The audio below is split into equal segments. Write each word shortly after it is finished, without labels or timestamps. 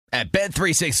At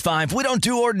Bet365, we don't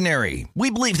do ordinary. We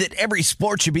believe that every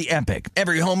sport should be epic.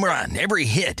 Every home run, every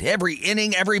hit, every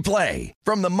inning, every play.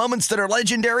 From the moments that are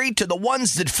legendary to the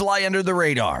ones that fly under the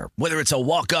radar. Whether it's a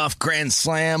walk-off grand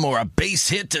slam or a base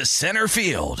hit to center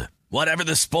field. Whatever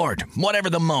the sport, whatever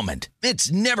the moment.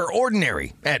 It's never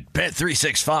ordinary at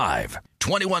Bet365.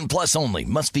 21 plus only.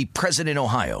 Must be present in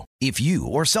Ohio. If you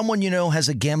or someone you know has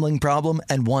a gambling problem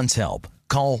and wants help,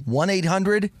 call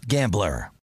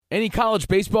 1-800-GAMBLER. Any college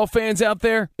baseball fans out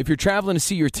there? If you're traveling to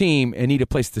see your team and need a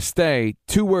place to stay,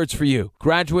 2 words for you: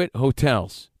 Graduate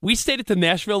Hotels. We stayed at the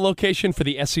Nashville location for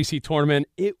the SEC tournament.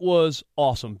 It was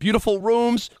awesome. Beautiful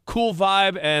rooms, cool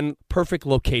vibe, and perfect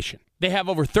location. They have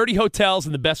over 30 hotels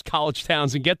in the best college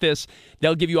towns, and get this,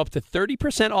 they'll give you up to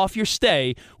 30% off your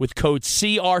stay with code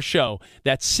CRSHOW.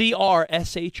 That's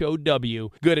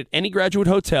CRSHOW. Good at any Graduate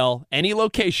Hotel, any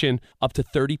location, up to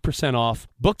 30% off.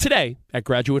 Book today at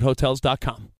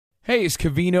graduatehotels.com. Hey, it's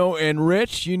Cavino and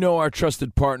Rich. You know our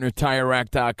trusted partner,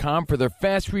 TireRack.com, for their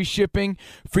fast free shipping,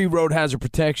 free road hazard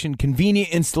protection,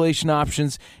 convenient installation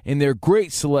options, and their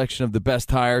great selection of the best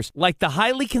tires. Like the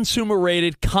highly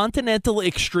consumer-rated Continental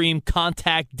Extreme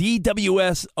Contact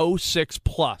DWS 06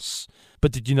 Plus.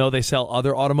 But did you know they sell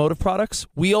other automotive products?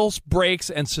 Wheels, brakes,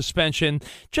 and suspension,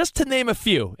 just to name a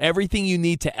few. Everything you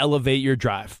need to elevate your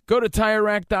drive. Go to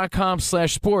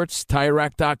TireRack.com/sports.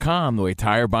 TireRack.com, the way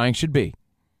tire buying should be.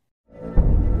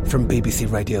 From BBC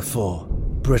Radio 4,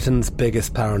 Britain's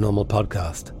biggest paranormal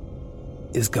podcast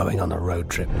is going on a road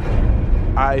trip.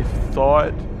 I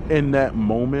thought in that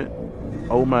moment,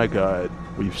 oh my God,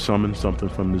 we've summoned something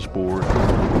from this board.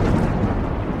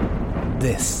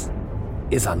 This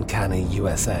is Uncanny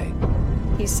USA.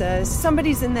 He says,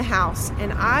 somebody's in the house,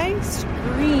 and I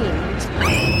screamed.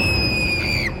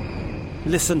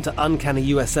 Listen to Uncanny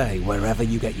USA wherever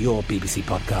you get your BBC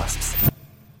podcasts,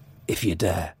 if you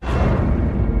dare.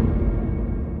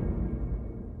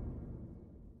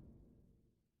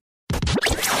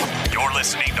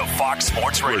 Listening to Fox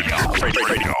Sports Radio.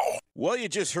 Well, you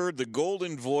just heard the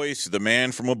golden voice of the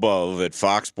man from above at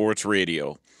Fox Sports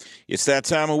Radio. It's that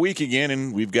time of week again,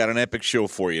 and we've got an epic show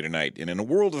for you tonight. And in a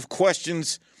world of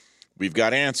questions, we've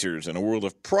got answers. In a world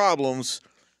of problems,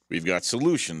 we've got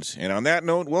solutions. And on that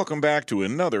note, welcome back to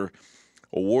another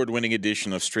award-winning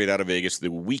edition of Straight Outta Vegas,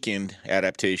 the weekend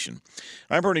adaptation.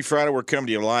 I'm Bernie Fratto. We're coming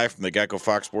to you live from the Geico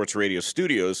Fox Sports Radio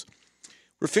studios,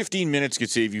 where 15 minutes could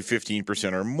save you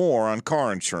 15% or more on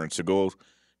car insurance. So go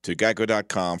to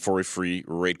geico.com for a free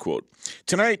rate quote.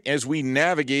 Tonight, as we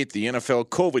navigate the NFL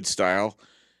COVID style,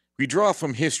 we draw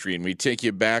from history and we take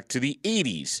you back to the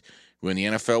 80s when the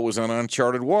NFL was on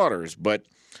uncharted waters. But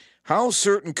how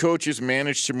certain coaches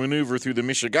managed to maneuver through the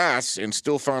Michigas and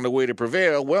still found a way to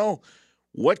prevail, well,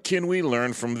 what can we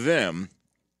learn from them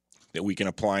that we can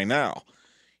apply now?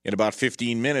 In about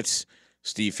 15 minutes,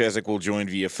 Steve Fezzik will join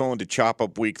via phone to chop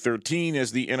up Week 13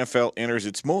 as the NFL enters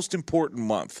its most important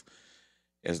month.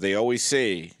 As they always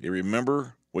say, they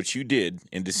remember what you did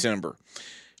in December.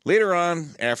 Later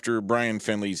on, after Brian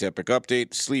Fenley's epic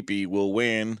update, Sleepy will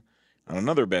weigh in on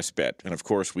another best bet. And, of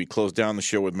course, we close down the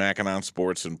show with Mackinon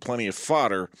Sports and plenty of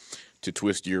fodder to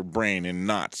twist your brain in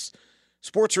knots.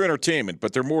 Sports are entertainment,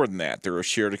 but they're more than that. They're a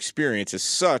shared experience. As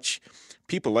such,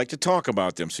 people like to talk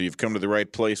about them, so you've come to the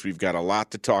right place. We've got a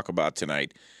lot to talk about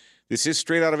tonight. This is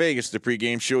Straight Outta Vegas, the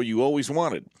pregame show you always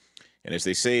wanted. And as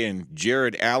they say in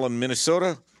Jared Allen,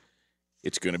 Minnesota,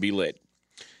 it's going to be lit.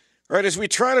 All right, as we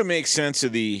try to make sense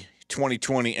of the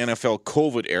 2020 NFL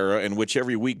COVID era, in which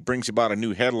every week brings about a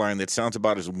new headline that sounds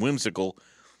about as whimsical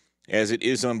as it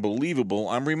is unbelievable,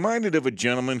 I'm reminded of a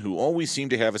gentleman who always seemed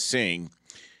to have a saying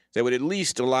that would at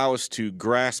least allow us to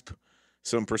grasp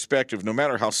some perspective, no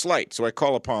matter how slight. So I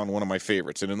call upon one of my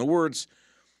favorites. And in the words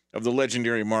of the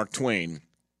legendary Mark Twain,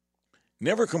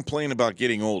 never complain about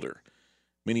getting older.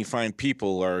 Many fine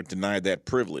people are denied that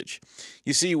privilege.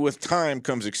 You see, with time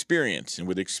comes experience, and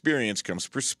with experience comes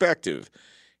perspective.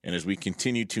 And as we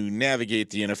continue to navigate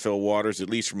the NFL waters,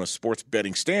 at least from a sports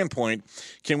betting standpoint,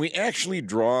 can we actually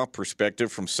draw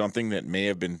perspective from something that may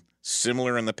have been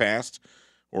similar in the past?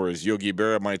 Or as Yogi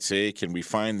Berra might say, can we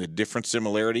find the different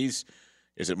similarities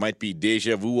as it might be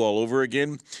deja vu all over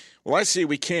again? Well, I say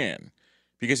we can.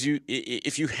 Because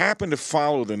if you happen to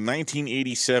follow the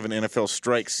 1987 NFL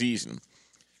strike season,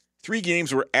 3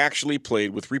 games were actually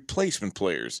played with replacement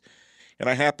players. And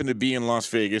I happened to be in Las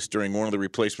Vegas during one of the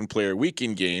replacement player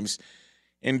weekend games.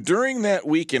 And during that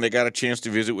weekend, I got a chance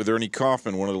to visit with Ernie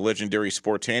Kaufman, one of the legendary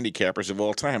sports handicappers of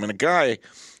all time, and a guy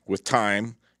with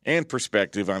time and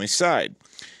perspective on his side.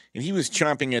 And he was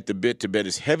chomping at the bit to bet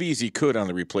as heavy as he could on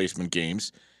the replacement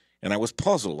games, and I was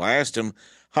puzzled. I asked him,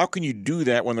 How can you do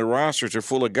that when the rosters are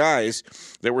full of guys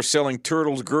that were selling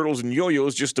turtles, girdles, and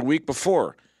yo-yos just a week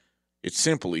before? It's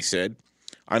simple, he said.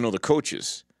 I know the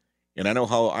coaches, and I know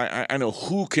I know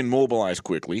who can mobilize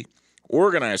quickly,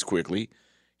 organize quickly,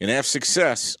 and have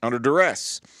success under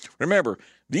duress. Remember,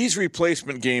 these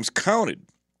replacement games counted.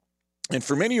 And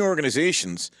for many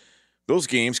organizations, those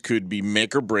games could be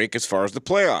make or break as far as the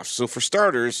playoffs. So for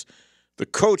starters, the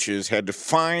coaches had to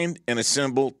find and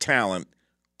assemble talent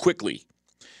quickly.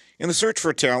 And the search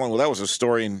for talent, well, that was a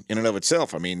story in and of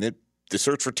itself. I mean, the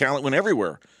search for talent went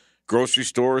everywhere. Grocery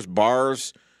stores,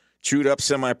 bars, chewed up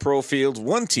semi-pro fields.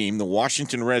 One team, the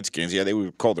Washington Redskins, they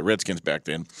were called the Redskins back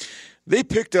then, they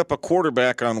picked up a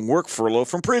quarterback on work furlough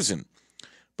from prison.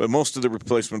 But most of the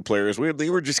replacement players, they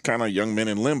were just kind of young men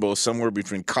in limbo, somewhere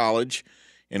between college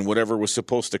and whatever was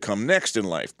supposed to come next in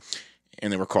life.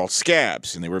 And they were called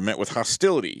scabs, and they were met with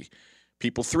hostility.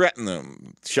 People threatened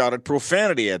them, shouted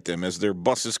profanity at them as their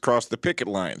buses crossed the picket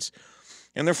lines.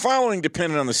 And their following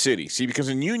depended on the city. See, because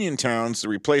in union towns, the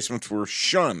replacements were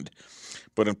shunned.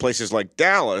 But in places like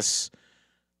Dallas,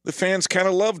 the fans kind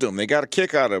of loved them. They got a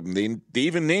kick out of them. They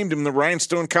even named them the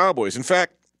Rhinestone Cowboys. In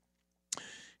fact,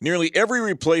 nearly every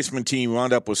replacement team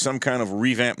wound up with some kind of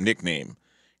revamped nickname.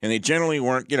 And they generally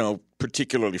weren't,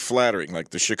 particularly flattering, like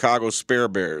the Chicago Spare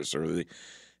Bears or the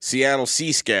Seattle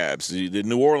Sea Scabs, the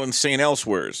New Orleans St.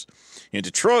 Elsewheres. In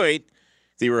Detroit,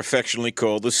 they were affectionately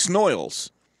called the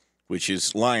Snoils, which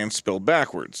is lions spelled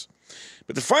backwards.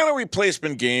 But the final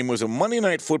replacement game was a Monday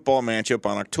Night Football matchup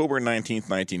on October 19th,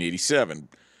 1987,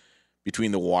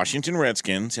 between the Washington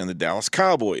Redskins and the Dallas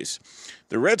Cowboys.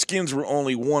 The Redskins were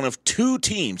only one of two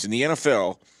teams in the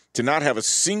NFL to not have a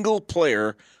single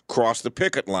player cross the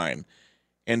picket line.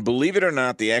 And believe it or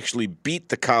not, they actually beat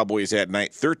the Cowboys that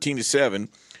night 13-7,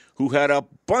 who had a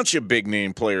bunch of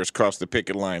big-name players cross the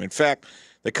picket line. In fact,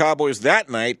 the Cowboys that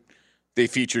night, they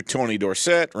featured Tony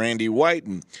Dorsett, Randy White,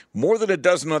 and more than a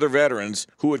dozen other veterans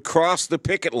who had crossed the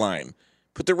picket line.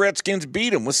 But the Redskins beat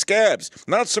them with scabs.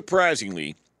 Not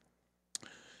surprisingly,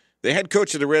 the head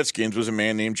coach of the Redskins was a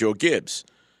man named Joe Gibbs,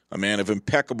 a man of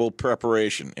impeccable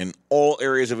preparation in all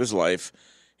areas of his life,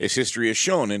 as history has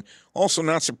shown. And also,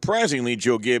 not surprisingly,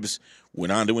 Joe Gibbs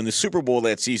went on to win the Super Bowl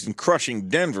that season, crushing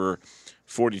Denver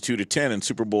 42-10 in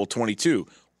Super Bowl 22.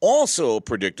 Also,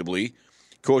 predictably,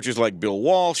 coaches like Bill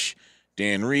Walsh,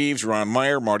 Dan Reeves, Ron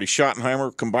Meyer, Marty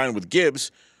Schottenheimer, combined with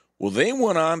Gibbs, well, they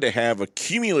went on to have a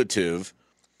cumulative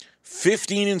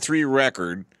 15-3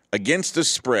 record against the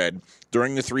spread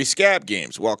during the three scab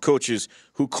games, while coaches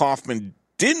who Kaufman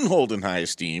didn't hold in high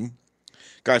esteem,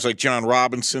 guys like John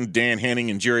Robinson, Dan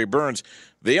Henning, and Jerry Burns,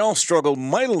 they all struggled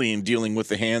mightily in dealing with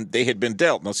the hand they had been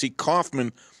dealt. Now, see,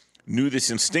 Kaufman knew this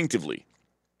instinctively.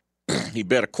 He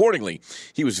bet accordingly.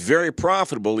 He was very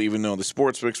profitable, even though the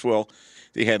sportsbooks, well,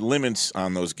 they had limits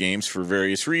on those games for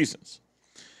various reasons.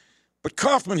 But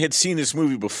Kaufman had seen this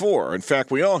movie before. In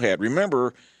fact, we all had.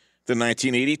 Remember the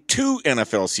 1982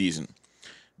 NFL season.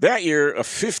 That year, a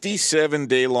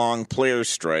 57-day-long players'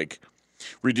 strike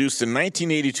reduced the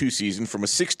 1982 season from a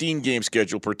 16-game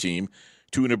schedule per team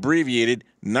to an abbreviated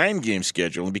 9-game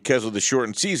schedule. And because of the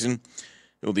shortened season,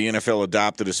 the NFL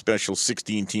adopted a special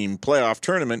 16-team playoff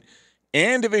tournament,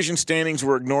 and division standings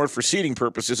were ignored for seeding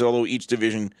purposes, although each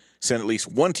division sent at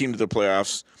least one team to the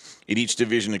playoffs. In each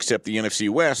division except the NFC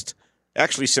West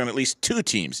actually sent at least two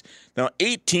teams. Now,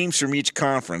 8 teams from each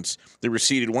conference, they were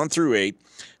seeded 1 through 8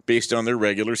 based on their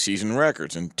regular season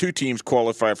records, and 2 teams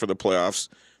qualified for the playoffs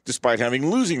despite having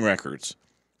losing records.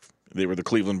 They were the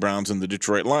Cleveland Browns and the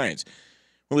Detroit Lions.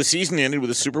 Well, the season ended with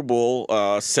a Super Bowl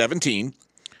 17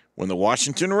 when the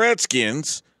Washington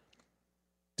Redskins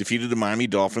defeated the Miami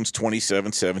Dolphins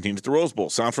 27-17 at the Rose Bowl.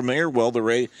 Sound familiar? Well,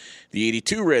 the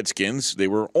 82 Redskins, they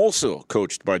were also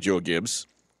coached by Joe Gibbs,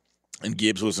 and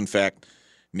Gibbs was, in fact,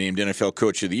 named NFL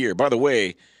Coach of the Year. By the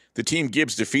way, the team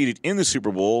Gibbs defeated in the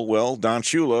Super Bowl, well, Don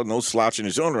Shula, no slouch in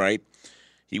his own right,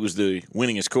 he was the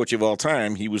winningest coach of all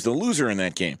time. He was the loser in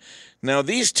that game. Now,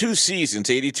 these 2 seasons,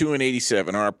 82 and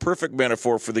 87, are a perfect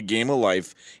metaphor for the game of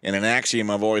life and an axiom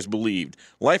I've always believed.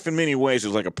 Life in many ways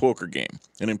is like a poker game.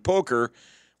 And in poker,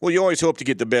 well, you always hope to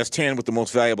get the best hand with the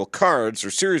most valuable cards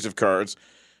or series of cards,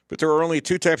 but there are only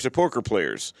 2 types of poker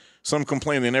players. Some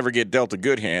complain they never get dealt a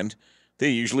good hand. They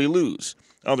usually lose.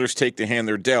 Others take the hand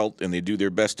they're dealt, and they do their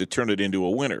best to turn it into a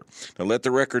winner. Now, let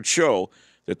the record show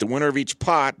that the winner of each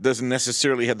pot doesn't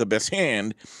necessarily have the best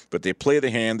hand, but they play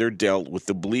the hand they're dealt with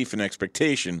the belief and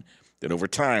expectation that over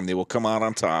time they will come out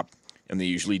on top, and they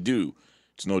usually do.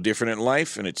 It's no different in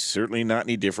life, and it's certainly not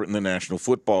any different in the National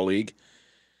Football League,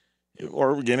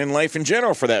 or again in life in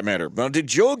general for that matter. Now, did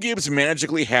Joe Gibbs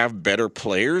magically have better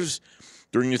players?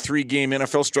 during the 3-game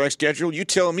NFL strike schedule? You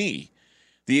tell me.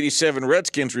 The 87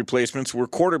 Redskins replacements were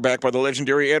quarterbacked by the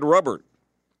legendary Ed Rubbert.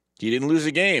 He didn't lose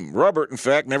a game. Rubbert, in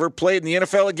fact, never played in the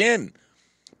NFL again.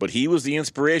 But he was the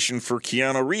inspiration for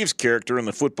Keanu Reeves' character in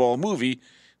the football movie,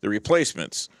 The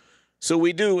Replacements. So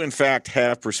we do, in fact,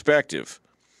 have perspective.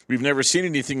 We've never seen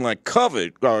anything like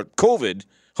COVID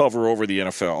hover over the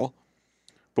NFL,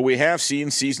 but we have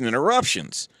seen season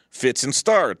interruptions, fits and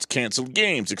starts, canceled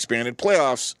games, expanded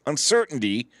playoffs,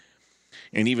 uncertainty,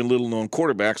 and even little-known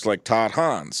quarterbacks like Todd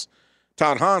Hans.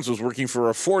 Todd Hans was working for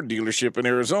a Ford dealership in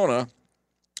Arizona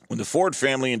when the Ford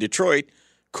family in Detroit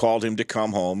called him to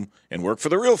come home and work for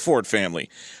the real Ford family.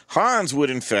 Hans would,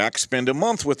 in fact, spend a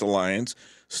month with the Lions,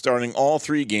 starting all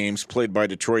 3 games played by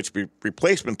Detroit's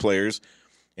replacement players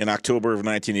in October of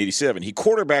 1987. He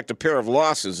quarterbacked a pair of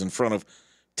losses in front of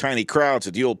tiny crowds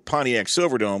at the old Pontiac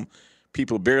Silverdome.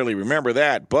 People barely remember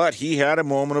that, but he had a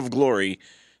moment of glory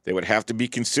that would have to be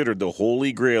considered the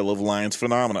holy grail of Lions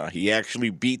phenomena. He actually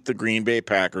beat the Green Bay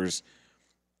Packers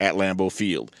at Lambeau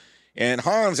Field. And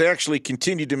Hans actually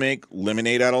continued to make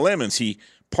lemonade out of lemons. He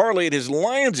parlayed his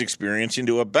Lions experience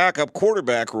into a backup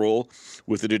quarterback role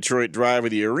with the Detroit Drive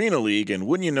of the Arena League, and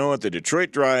wouldn't you know it, the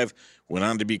Detroit Drive went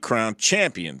on to be crowned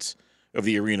champions of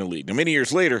the Arena League. Now, many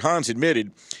years later, Hans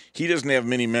admitted he doesn't have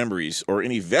many memories or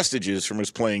any vestiges from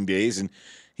his playing days, and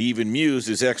he even mused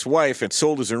his ex-wife had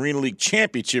sold his Arena League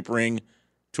championship ring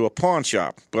to a pawn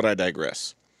shop, but I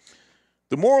digress.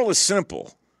 The moral is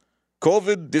simple.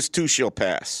 COVID, this too shall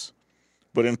pass.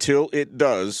 But until it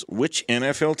does, which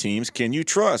NFL teams can you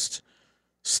trust?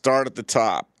 Start at the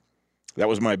top. That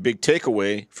was my big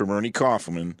takeaway from Ernie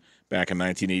Kaufman back in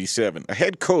 1987. A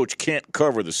head coach can't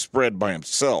cover the spread by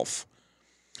himself.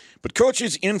 But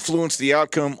coaches influence the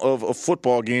outcome of a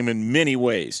football game in many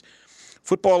ways.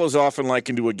 Football is often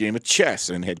likened to a game of chess,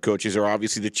 and head coaches are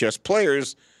obviously the chess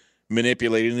players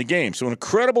manipulating the game. So an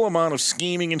incredible amount of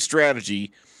scheming and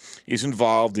strategy is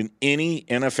involved in any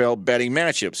NFL betting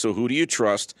matchup. So who do you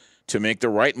trust to make the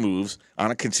right moves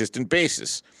on a consistent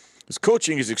basis? Because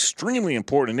coaching is extremely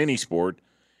important in any sport,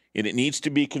 and it needs to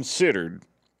be considered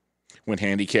when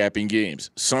handicapping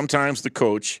games. Sometimes the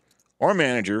coach or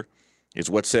manager is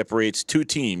what separates 2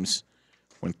 teams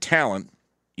when talent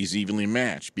is evenly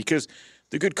matched. Because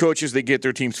the good coaches, they get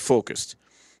their teams focused.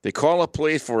 They call a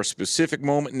play for a specific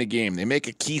moment in the game. They make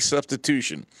a key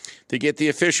substitution. They get the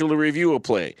official to review a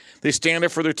play. They stand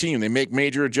up for their team. They make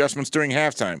major adjustments during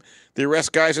halftime. They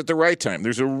rest guys at the right time.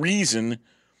 There's a reason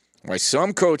why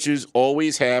some coaches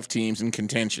always have teams in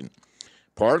contention.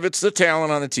 Part of it's the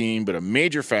talent on the team, but a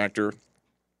major factor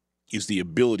is the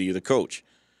ability of the coach.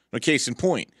 A case in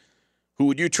point, who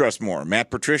would you trust more, Matt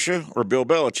Patricia or Bill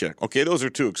Belichick? Okay, those are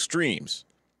 2 extremes.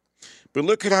 But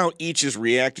look at how each has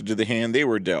reacted to the hand they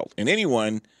were dealt. And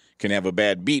anyone can have a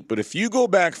bad beat, but if you go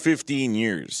back 15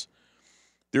 years,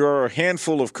 there are a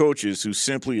handful of coaches who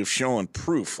simply have shown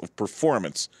proof of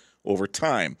performance over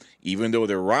time, even though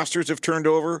their rosters have turned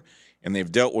over and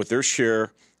they've dealt with their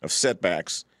share of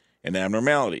setbacks and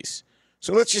abnormalities.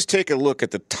 So let's just take a look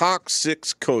at the top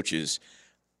 6 coaches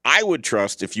I would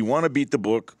trust if you want to beat the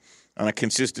book on a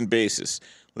consistent basis.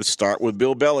 Let's start with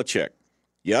Bill Belichick.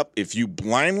 Yep, if you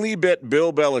blindly bet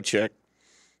Bill Belichick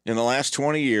in the last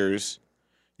 20 years,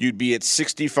 you'd be at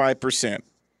 65%.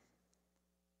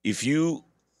 If you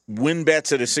win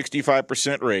bets at a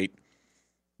 65% rate,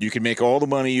 you can make all the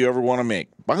money you ever want to make.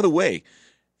 By the way,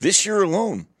 this year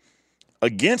alone,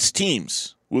 against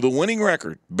teams with a winning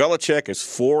record, Belichick is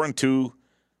 4-2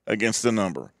 against the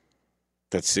number.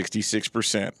 That's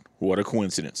 66%. What a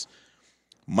coincidence.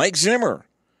 Mike Zimmer.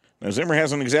 Now, Zimmer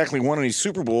hasn't exactly won any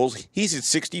Super Bowls. He's at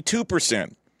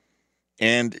 62%.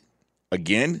 And,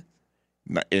 again,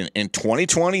 in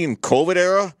 2020, in COVID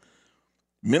era,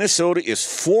 Minnesota is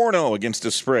 4-0 against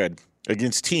the spread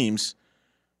against teams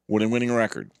with a winning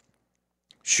record.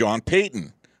 Sean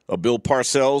Payton, a Bill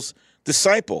Parcells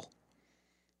disciple.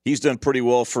 He's done pretty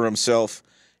well for himself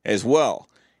as well.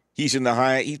 He's in the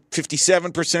high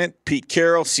 57%. Pete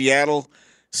Carroll, Seattle,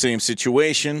 same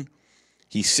situation.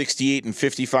 He's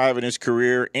 68-55 in his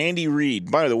career. Andy Reid,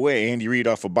 by the way, Andy Reid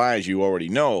off of bye, as you already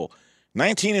know,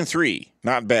 19-3,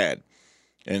 not bad.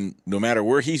 And no matter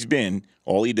where he's been,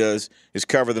 all he does is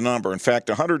cover the number. In fact,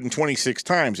 126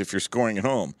 times if you're scoring at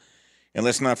home. And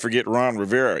let's not forget Ron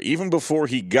Rivera. Even before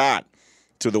he got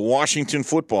to the Washington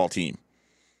football team,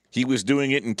 he was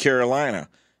doing it in Carolina.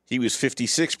 He was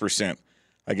 56%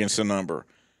 against the number.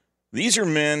 These are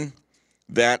men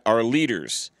that are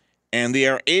leaders, and they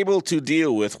are able to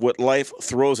deal with what life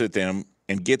throws at them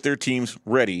and get their teams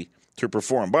ready to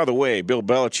perform. By the way, Bill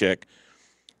Belichick,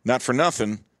 not for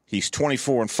nothing, he's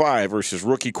 24-5 versus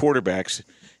rookie quarterbacks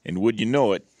And would you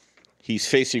know it, he's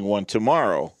facing one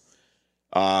tomorrow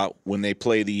when they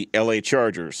play the L.A.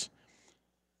 Chargers.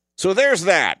 So there's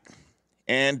that.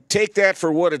 And take that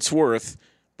for what it's worth.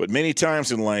 But many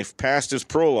times in life, past is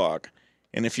prologue.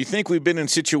 And if you think we've been in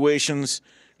situations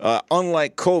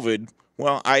unlike COVID,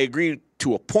 well, I agree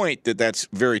to a point that that's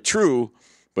very true,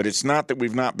 but it's not that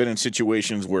we've not been in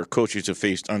situations where coaches have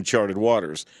faced uncharted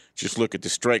waters. Just look at the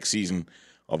strike season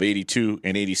of 82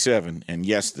 and 87. And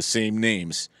yes, the same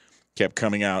names kept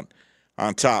coming out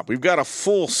on top. We've got a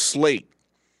full slate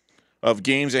of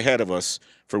games ahead of us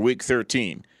for Week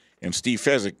 13. And Steve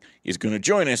Fezzik is going to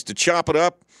join us to chop it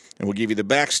up, and we'll give you the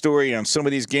backstory on some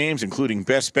of these games, including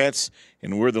best bets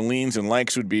and where the leans and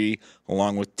likes would be,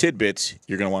 along with tidbits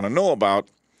you're going to want to know about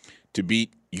to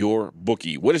beat your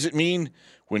bookie. What does it mean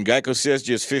when Geico says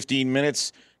just 15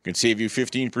 minutes can save you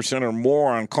 15% or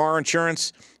more on car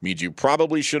insurance? It means you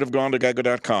probably should have gone to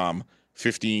Geico.com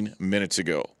 15 minutes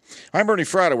ago. I'm Bernie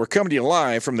Fratto. We're coming to you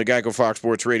live from the Geico Fox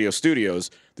Sports Radio studios.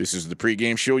 This is the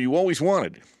pregame show you always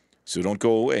wanted. So don't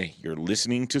go away. You're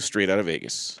listening to Straight Out of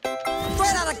Vegas.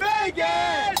 Straight Out of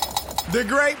Vegas! The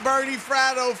great Bernie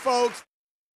Fratto, folks.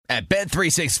 At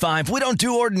Bet365, we don't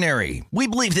do ordinary. We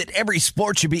believe that every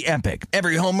sport should be epic.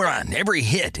 Every home run, every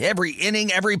hit, every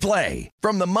inning, every play.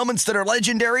 From the moments that are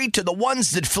legendary to the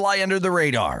ones that fly under the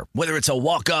radar. Whether it's a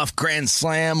walk-off grand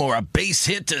slam or a base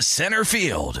hit to center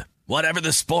field. Whatever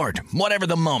the sport, whatever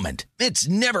the moment, it's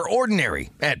never ordinary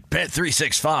at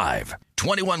Bet365.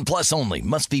 21 plus only.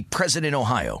 Must be present in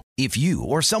Ohio. If you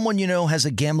or someone you know has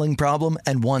a gambling problem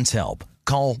and wants help,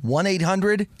 call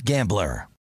 1-800-GAMBLER.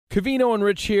 Covino and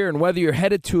Rich here, and whether you're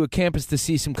headed to a campus to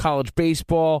see some college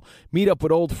baseball, meet up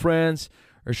with old friends,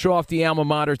 or show off the alma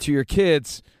mater to your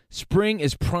kids, spring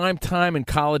is prime time in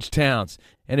college towns.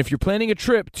 And if you're planning a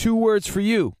trip, 2 words for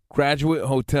you: Graduate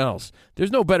Hotels.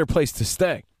 There's no better place to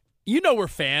stay. You know we're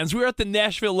fans. We were at the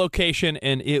Nashville location,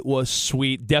 and it was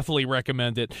sweet. Definitely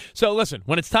recommend it. So listen,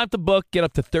 when it's time to book, get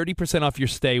up to 30% off your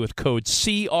stay with code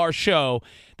CRSHOW.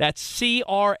 That's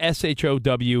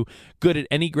CRSHOW. Good at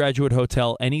any Graduate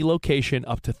Hotel, any location,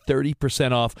 up to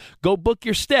 30% off. Go book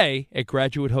your stay at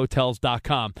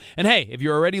graduatehotels.com. And hey, if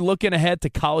you're already looking ahead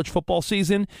to college football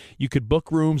season, you could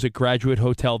book rooms at Graduate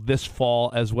Hotel this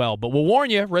fall as well. But we'll warn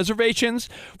you, reservations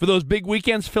for those big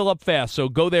weekends fill up fast, so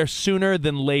go there sooner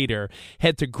than later.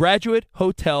 Head to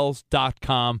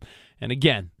graduatehotels.com. And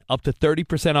again, up to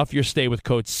 30% off your stay with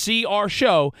code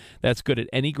CRSHOW. That's good at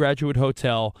any Graduate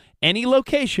Hotel, any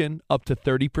location, up to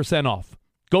 30% off.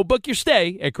 Go book your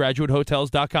stay at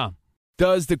graduatehotels.com.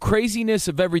 Does the craziness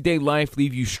of everyday life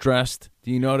leave you stressed?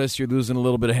 Do you notice you're losing a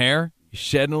little bit of hair? You're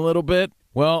shedding a little bit?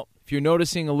 Well, if you're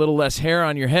noticing a little less hair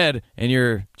on your head and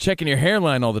you're checking your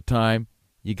hairline all the time,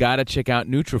 you got to check out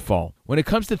Nutrafol. When it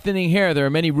comes to thinning hair, there are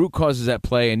many root causes at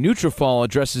play, and Nutrafol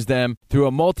addresses them through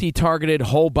a multi-targeted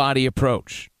whole-body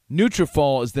approach.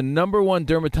 Nutrafol is the #1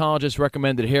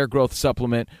 dermatologist-recommended hair growth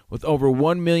supplement, with over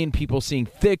 1 million people seeing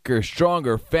thicker,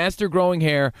 stronger, faster-growing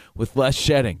hair with less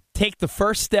shedding. Take the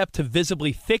first step to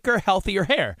visibly thicker, healthier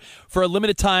hair. For a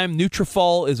limited time,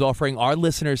 Nutrafol is offering our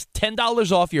listeners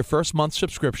 $10 off your first month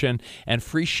subscription and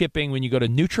free shipping when you go to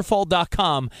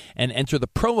Nutrafol.com and enter the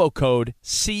promo code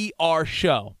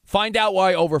CRSHOW. Find out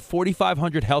why over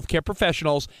 4,500 healthcare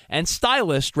professionals and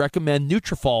stylists recommend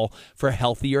Nutrafol for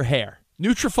healthier hair.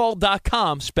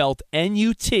 Nutrafol.com, spelled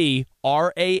Nutrafol.com,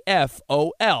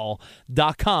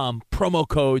 promo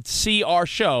code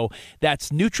CRSHOW. That's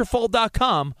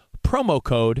Nutrafol.com, promo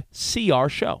code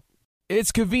CRSHOW.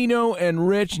 It's Covino and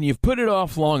Rich, and you've put it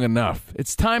off long enough.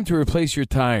 It's time to replace your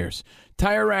tires.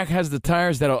 Tire Rack has the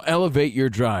tires that'll elevate your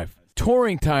drive.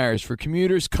 Touring tires for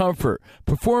commuters' comfort,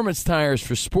 performance tires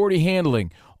for sporty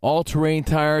handling, all-terrain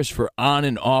tires for on-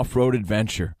 and off-road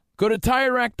adventure. Go to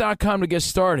TireRack.com to get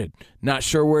started. Not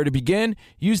sure where to begin?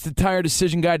 Use the Tire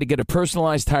Decision Guide to get a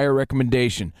personalized tire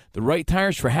recommendation. The right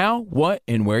tires for how, what,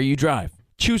 and where you drive.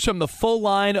 Choose from the full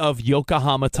line of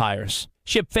Yokohama tires.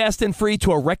 Ship fast and free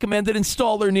to a recommended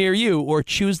installer near you, or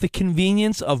choose the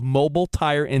convenience of mobile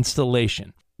tire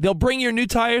installation. They'll bring your new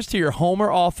tires to your home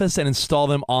or office and install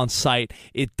them on site.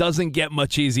 It doesn't get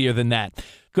much easier than that.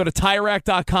 Go to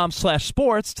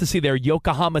TireRack.com/sports to see their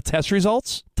Yokohama test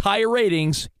results, tire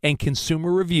ratings, and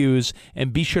consumer reviews,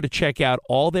 and be sure to check out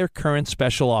all their current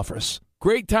special offers.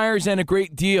 Great tires and a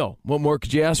great deal. What more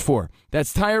could you ask for?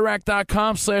 That's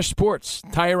TireRack.com/sports.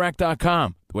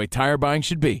 TireRack.com, the way tire buying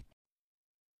should be.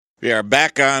 We are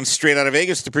back on Straight Out of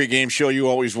Vegas, the pregame show you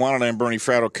always wanted. I'm Bernie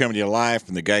Fratto, coming to you live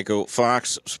from the Geico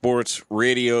Fox Sports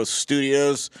Radio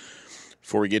studios.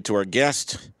 Before we get to our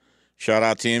guest, shout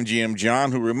out to MGM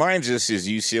John, who reminds us his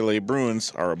UCLA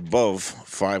Bruins are above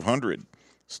 500.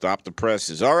 Stop the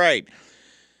presses. All right.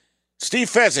 Steve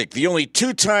Fezzik, the only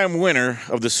two-time winner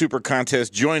of the Super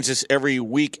Contest, joins us every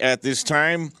week at this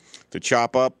time to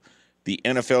chop up the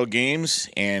NFL games.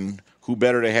 And who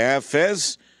better to have?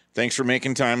 Fez, thanks for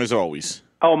making time as always.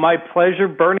 Oh, my pleasure,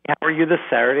 Bernie. How are you this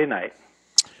Saturday night?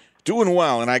 Doing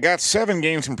well, and I got 7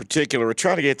 games in particular. We'll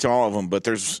try to get to all of them, but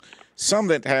there's some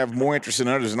that have more interest than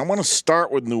others. And I want to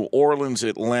start with New Orleans,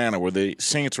 Atlanta, where the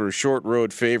Saints were a short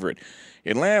road favorite.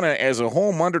 Atlanta, as a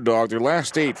home underdog, their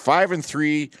last 8,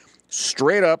 5-3,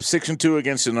 straight up 6-2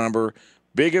 against the number.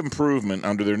 Big improvement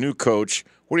under their new coach.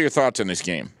 What are your thoughts on this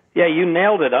game? Yeah, you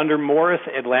nailed it. Under Morris,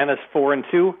 Atlanta's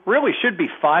 4-2. Really should be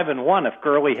 5-1 if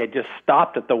Gurley had just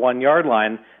stopped at the 1-yard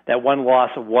line. That one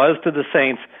loss was to the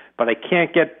Saints, but I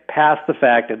can't get past the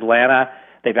fact Atlanta,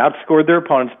 they've outscored their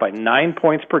opponents by 9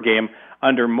 points per game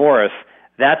under Morris.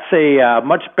 That's a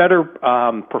much better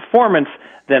performance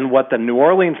than what the New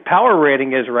Orleans power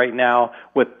rating is right now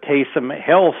with Taysom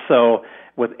Hill. So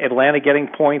with Atlanta getting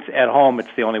points at home, it's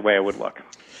the only way it would look.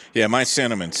 Yeah, my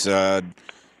sentiments.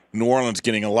 New Orleans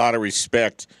getting a lot of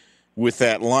respect with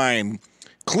that line.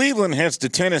 Cleveland heads to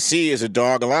Tennessee as a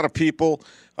dog. A lot of people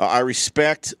I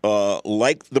respect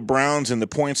like the Browns and the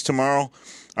points tomorrow.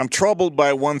 I'm troubled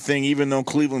by one thing, even though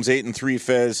Cleveland's 8-3,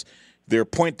 Fez, their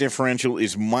point differential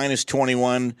is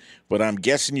 -21, but I'm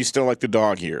guessing you still like the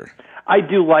dog here. I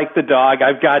do like the dog.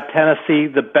 I've got Tennessee,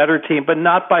 the better team, but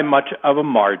not by much of a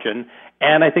margin.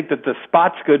 And I think that the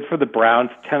spot's good for the Browns.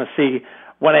 Tennessee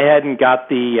went ahead and got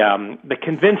the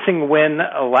convincing win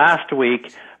last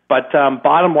week. But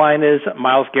bottom line is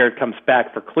Myles Garrett comes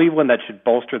back for Cleveland. That should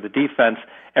bolster the defense.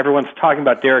 Everyone's talking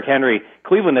about Derrick Henry.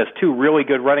 Cleveland has 2 really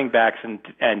good running backs, and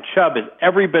Chubb is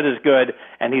every bit as good,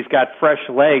 and he's got fresh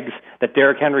legs that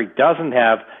Derrick Henry doesn't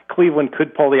have. Cleveland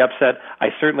could pull the upset.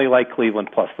 I certainly like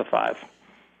Cleveland plus the 5.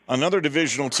 Another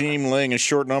divisional team laying a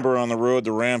short number on the road.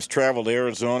 The Rams travel to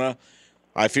Arizona.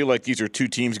 I feel like these are 2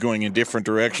 teams going in different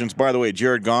directions. By the way,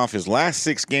 Jared Goff, his last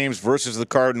 6 games versus the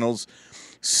Cardinals,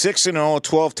 6-0,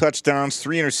 12 touchdowns,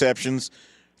 3 interceptions,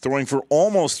 throwing for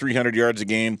almost 300 yards a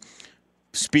game.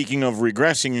 Speaking of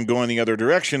regressing and going the other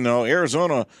direction, though,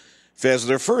 Arizona, Fez,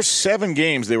 their first 7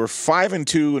 games, they were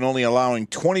 5-2 and only allowing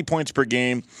 20 points per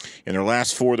game. In their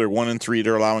last 4, they're 1-3.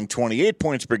 They're allowing 28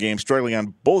 points per game, struggling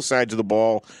on both sides of the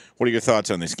ball. What are your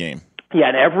thoughts on this game? Yeah,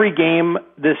 in every game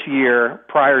this year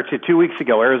prior to 2 weeks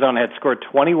ago, Arizona had scored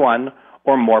 21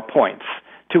 or more points.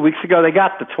 2 weeks ago, they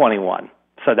got the 21.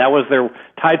 So that was their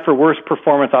tied for worst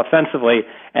performance offensively.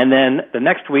 And then the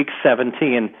next week,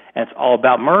 17, and it's all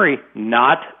about Murray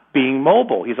not being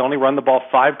mobile. He's only run the ball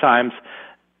 5 times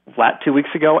 2 weeks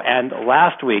ago and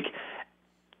last week.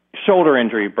 Shoulder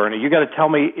injury, Bernie. You got to tell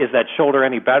me, is that shoulder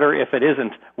any better? If it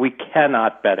isn't, we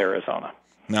cannot bet Arizona.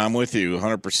 No, I'm with you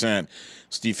 100%.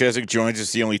 Steve Fezzik joins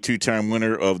us, the only 2-time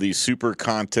winner of the Super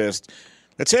Contest.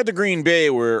 Let's head to Green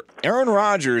Bay, where Aaron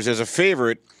Rodgers, as a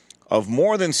favorite of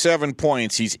more than 7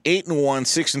 points, he's 8-1,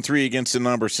 6-3 against the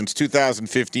number since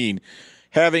 2015,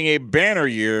 having a banner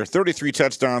year, 33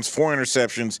 touchdowns, 4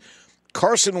 interceptions.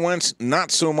 Carson Wentz,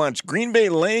 not so much. Green Bay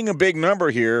laying a big number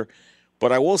here,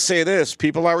 but I will say this,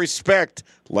 people I respect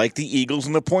like the Eagles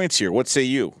and the points here. What say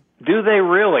you? Do they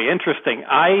really? Interesting.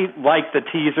 I like the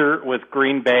teaser with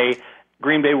Green Bay.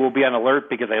 Green Bay will be on alert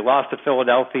because they lost to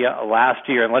Philadelphia last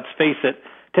year. And let's face it,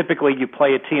 typically you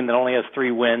play a team that only has 3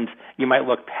 wins, you might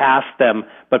look past them.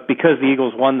 But because the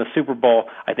Eagles won the Super Bowl,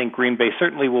 I think Green Bay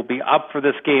certainly will be up for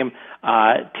this game.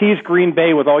 Tease Green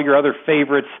Bay with all your other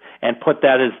favorites and put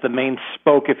that as the main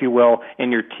spoke, if you will,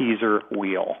 in your teaser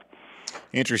wheel.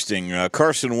 Interesting.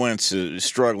 Carson Wentz is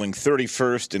struggling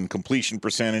 31st in completion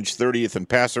percentage, 30th in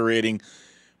passer rating.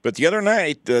 But the other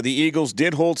night, the Eagles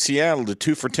did hold Seattle to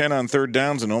 2 for 10 on third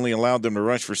downs and only allowed them to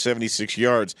rush for 76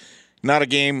 yards. Not a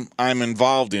game I'm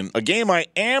involved in. A game I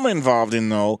am involved in,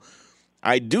 though,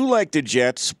 I do like the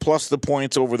Jets plus the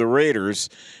points over the Raiders.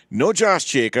 No Josh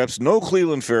Jacobs, no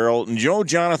Cleveland Farrell, no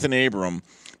Jonathan Abram.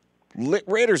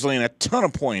 Raiders laying a ton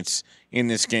of points in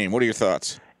this game. What are your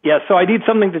thoughts? Yeah, so I need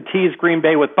something to tease Green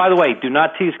Bay with. By the way, do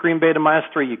not tease Green Bay to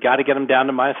 -3. You got to get them down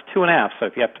to -2.5. So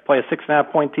if you have to play a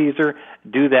 6.5-point teaser,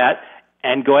 do that.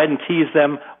 And go ahead and tease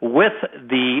them with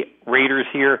the Raiders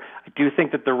here. I do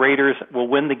think that the Raiders will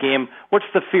win the game. What's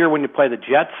the fear when you play the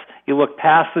Jets? You look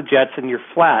past the Jets and you're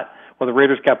flat. Well, the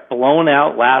Raiders got blown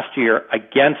out last year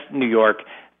against New York,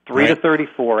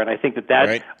 3-34, and I think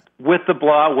that with the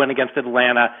blowout win against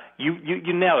Atlanta, you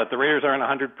nailed it. The Raiders aren't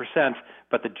 100%,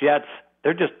 but the Jets,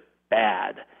 they're just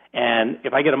bad. And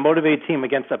if I get a motivated team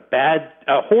against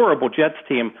a horrible Jets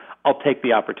team, I'll take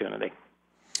the opportunity.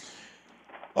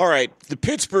 All right, the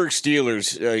Pittsburgh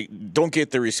Steelers don't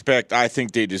get the respect I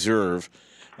think they deserve.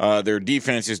 Their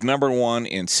defense is number 1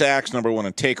 in sacks, number 1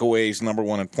 in takeaways, number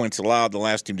 1 in points allowed. The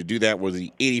last team to do that was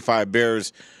the 85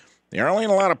 Bears. They are only in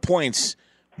a lot of points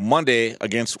Monday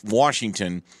against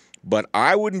Washington, but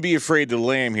I wouldn't be afraid to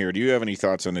lay them here. Do you have any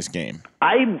thoughts on this game?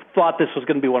 I thought this was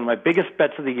going to be one of my biggest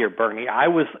bets of the year, Bernie. I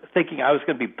was thinking I was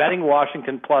going to be betting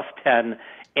Washington plus 10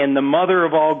 in the mother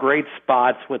of all great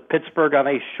spots with Pittsburgh on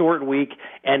a short week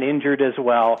and injured as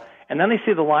well. And then I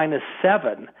see the line is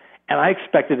 7, and I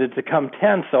expected it to come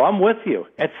 10, so I'm with you.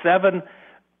 At 7,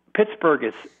 Pittsburgh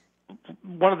is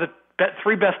one of the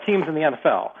 3 best teams in the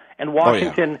NFL, and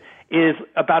Washington is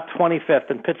about 25th,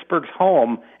 and Pittsburgh's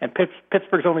home, and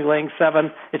Pittsburgh's only laying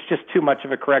 7. It's just too much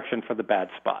of a correction for the bad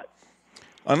spot.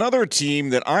 Another team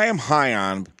that I am high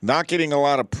on, not getting a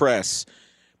lot of press,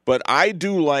 but I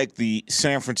do like the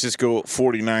San Francisco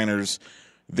 49ers.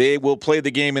 They will play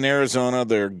the game in Arizona.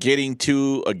 They're getting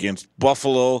to against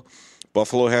Buffalo.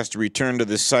 Buffalo has to return to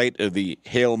the site of the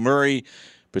Hail Murray,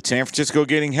 but San Francisco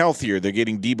getting healthier. They're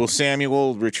getting Deebo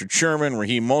Samuel, Richard Sherman,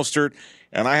 Raheem Mostert,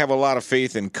 and I have a lot of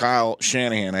faith in Kyle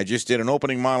Shanahan. I just did an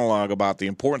opening monologue about the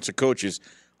importance of coaches.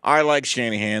 I like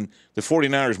Shanahan. The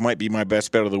 49ers might be my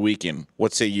best bet of the weekend.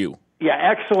 What say you? Yeah,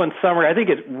 excellent summary. I think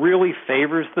it really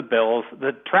favors the Bills.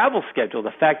 The travel schedule,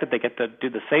 the fact that they get to do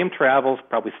the same travels,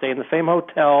 probably stay in the same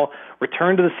hotel,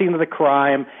 return to the scene of the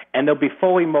crime, and they'll be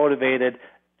fully motivated.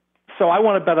 So I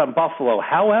want to bet on Buffalo.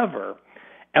 However,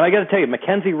 and I got to tell you,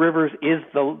 Mackenzie Rivers is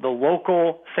the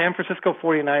local San Francisco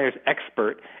 49ers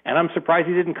expert, and I'm surprised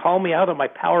he didn't call me out on my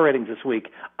power ratings this week.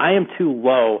 I am too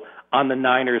low on the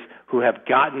Niners, who have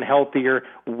gotten healthier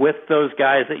with those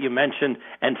guys that you mentioned,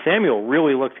 and Samuel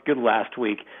really looked good last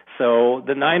week. So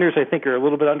the Niners, I think, are a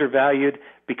little bit undervalued.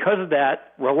 Because of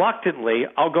that, reluctantly,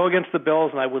 I'll go against the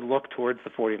Bills, and I would look towards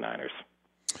the 49ers.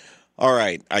 All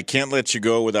right, I can't let you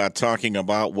go without talking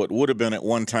about what would have been at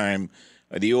one time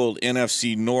the old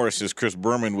NFC North, as Chris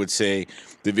Berman would say,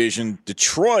 division.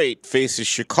 Detroit faces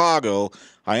Chicago.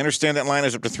 I understand that line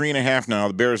is up to 3.5 now.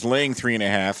 The Bears laying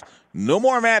 3.5. No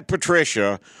more Matt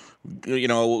Patricia. You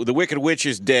know, the Wicked Witch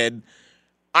is dead.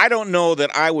 I don't know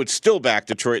that I would still back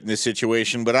Detroit in this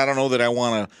situation, but I don't know that I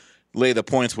want to lay the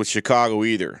points with Chicago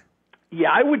either. Yeah,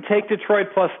 I would take Detroit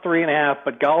plus 3.5,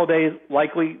 but Galladay is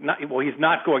likely not. Well, he's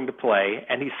not going to play,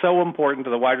 and he's so important to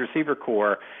the wide receiver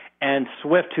core. And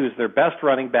Swift, who's their best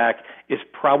running back, is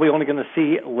probably only going to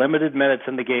see limited minutes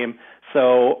in the game.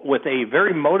 So with a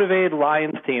very motivated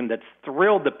Lions team that's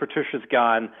thrilled that Patricia's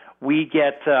gone, we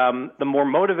get the more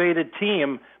motivated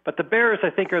team. But the Bears, I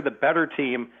think, are the better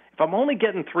team. If I'm only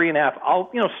getting 3.5, I'll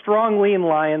strong lean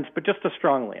Lions, but just a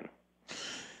strong lean.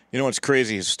 You know what's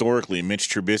crazy? Historically, Mitch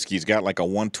Trubisky's got like a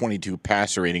 122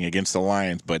 passer rating against the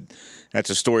Lions, but that's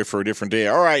a story for a different day.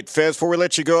 All right, Fez, before we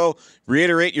let you go,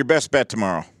 reiterate your best bet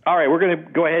tomorrow. All right, we're going to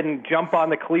go ahead and jump on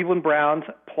the Cleveland Browns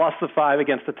plus the 5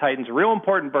 against the Titans. Real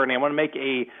important, Bernie. I want to make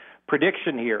a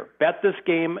prediction here. Bet this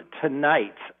game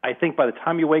tonight. I think by the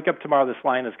time you wake up tomorrow, this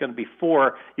line is going to be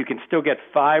 4. You can still get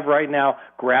 5 right now.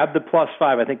 Grab the plus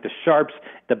 5. I think the sharps,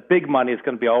 the big money is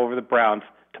going to be all over the Browns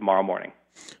tomorrow morning.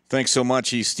 Thanks so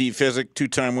much. He's Steve Fezzik,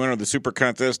 2-time winner of the Super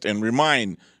Contest. And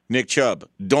remind Nick Chubb,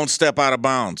 don't step out of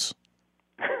bounds.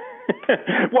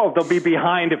 Well, they'll be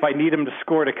behind if I need him to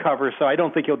score to cover, so I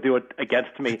don't think he'll do it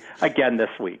against me again this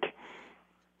week.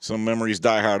 Some memories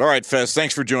die hard. All right, Fez,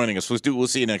 thanks for joining us. We'll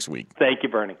see you next week. Thank you,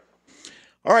 Bernie.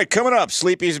 All right, coming up,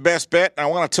 Sleepy's Best Bet. I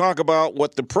want to talk about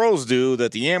what the pros do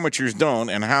that the amateurs don't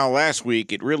and how last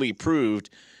week it really proved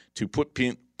to put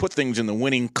things in the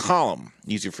winning column.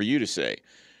 Easy for you to say.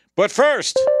 But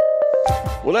first,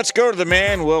 well, let's go to the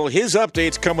man. Well, his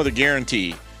updates come with a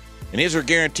guarantee. And his are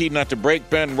guaranteed not to break,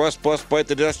 bend, rust, bust, bite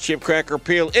the dust, chip, crack, or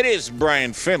peel. It is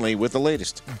Brian Finley with the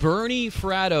latest. Bernie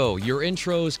Fratto, your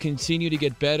intros continue to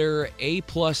get better. A+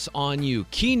 on you.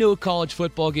 Keynote college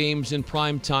football games in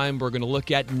prime time. We're going to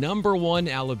look at number 1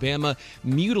 Alabama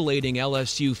mutilating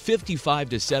LSU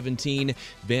 55-17.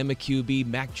 Bama QB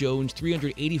Mac Jones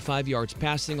 385 yards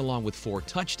passing along with 4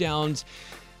 touchdowns.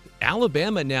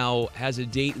 Alabama now has a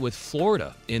date with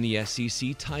Florida in the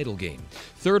SEC title game.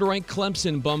 Third-ranked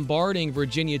Clemson bombarding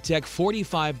Virginia Tech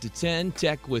 45-10.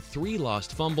 Tech with 3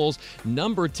 lost fumbles.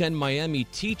 Number 10 Miami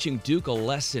teaching Duke a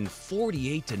lesson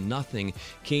 48-0.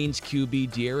 Canes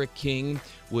QB D'Eriq King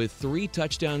with 3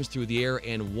 touchdowns through the air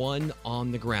and 1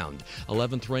 on the ground.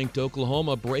 11th-ranked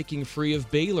Oklahoma breaking free of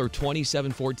Baylor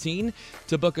 27-14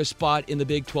 to book a spot in the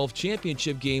Big 12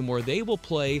 championship game where they will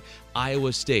play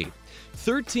Iowa State.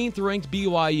 13th-ranked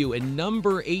BYU and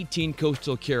number 18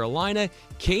 Coastal Carolina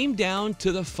came down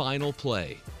to the final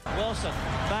play. Wilson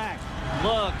back,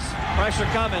 looks, pressure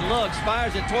coming, looks,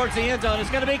 fires it towards the end zone. It's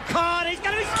going to be caught. He's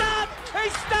going to be stopped. He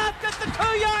stopped at the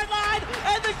 2-yard line,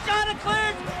 and the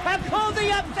Chanticleers have pulled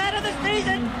the upset of the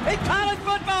season in college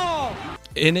football.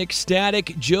 An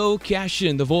ecstatic Joe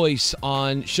Cashin, the voice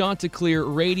on Chanticleer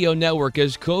Radio Network,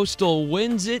 as Coastal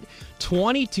wins it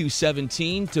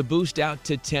 22-17 to boost out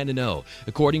to 10-0.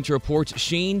 According to reports,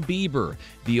 Shane Bieber,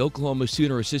 the Oklahoma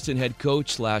Sooner assistant head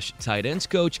coach / tight ends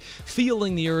coach,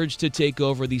 feeling the urge to take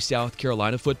over the South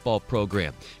Carolina football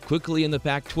program. Quickly in the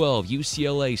Pac-12,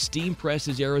 UCLA steam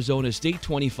presses Arizona State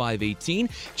 25-18.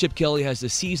 Chip Kelly has the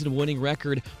season-winning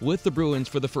record with the Bruins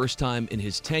for the first time in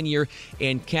his tenure.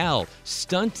 And Cal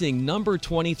stunting number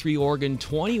 23 Oregon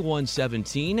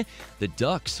 21-17. The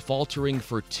Ducks faltering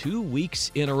for 2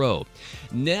 weeks in a row.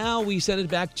 Now we send it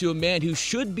back to a man who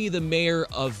should be the mayor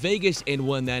of Vegas, and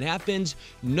when that happens,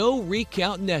 no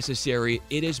recount necessary.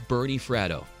 It is Bernie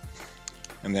Fratto.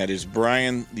 And that is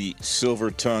Brian, the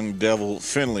silver-tongued devil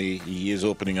Finley. He is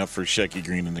opening up for Shecky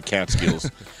Green in the Catskills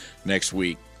next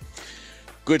week.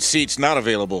 Good seats not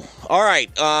available. All right,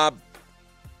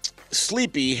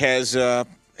 Sleepy has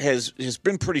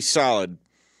been pretty solid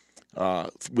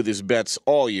with his bets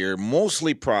all year,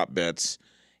 mostly prop bets.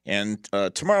 And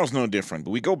tomorrow's no different.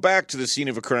 But we go back to the scene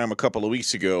of a crime a couple of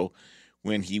weeks ago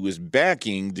when he was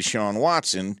backing Deshaun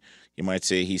Watson. You might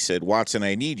say he said, Watson,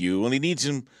 I need you. Well, he needs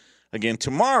him again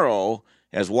tomorrow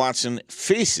as Watson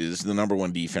faces the number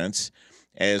one defense,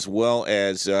 as well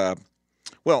as,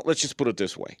 let's just put it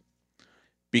this way.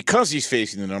 Because he's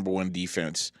facing the number one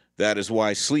defense, that is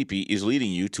why Sleepy is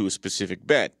leading you to a specific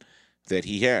bet that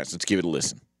he has. Let's give it a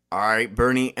listen. All right,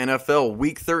 Bernie, NFL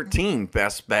Week 13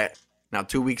 best bet. Now,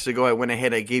 2 weeks ago, I went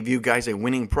ahead. I gave you guys a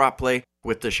winning prop play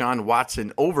with Deshaun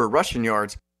Watson over rushing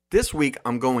yards. This week,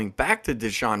 I'm going back to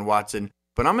Deshaun Watson,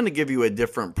 but I'm going to give you a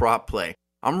different prop play.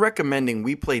 I'm recommending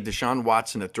we play Deshaun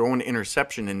Watson to throw an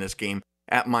interception in this game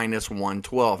at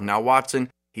 -112. Now, Watson,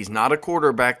 he's not a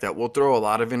quarterback that will throw a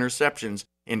lot of interceptions.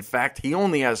 In fact, he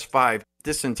only has 5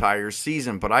 this entire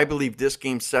season, but I believe this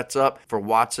game sets up for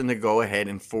Watson to go ahead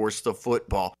and force the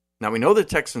football. Now, we know the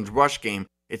Texans' rush game,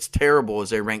 it's terrible as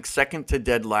they rank second to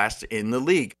dead last in the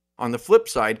league. On the flip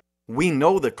side, we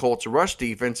know the Colts' rush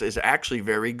defense is actually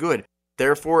very good.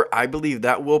 Therefore, I believe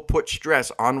that will put stress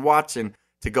on Watson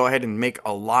to go ahead and make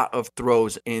a lot of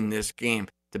throws in this game.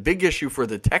 The big issue for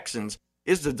the Texans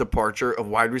is the departure of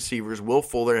wide receivers Will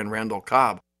Fuller and Randall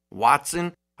Cobb.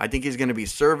 Watson, I think he's going to be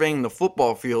surveying the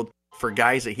football field for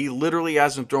guys that he literally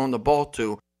hasn't thrown the ball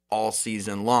to all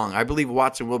season long. I believe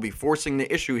Watson will be forcing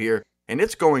the issue here, and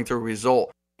it's going to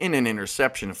result in an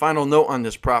interception. Final note on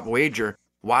this prop wager,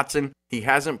 Watson, he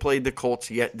hasn't played the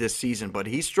Colts yet this season, but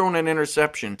he's thrown an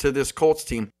interception to this Colts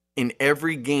team in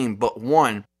every game but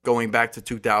one going back to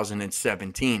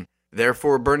 2017.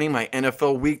 Therefore, Bernie, my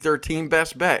NFL Week 13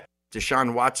 best bet,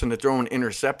 Deshaun Watson to throw an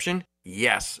interception,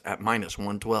 yes, at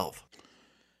 -112.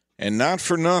 And not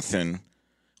for nothing,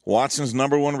 Watson's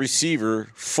number one receiver,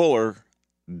 Fuller,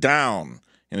 down.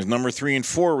 And his number 3 and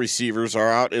 4 receivers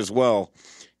are out as well.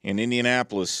 And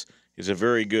Indianapolis is a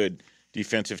very good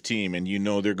defensive team, and you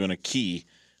know they're going to key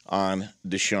on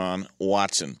Deshaun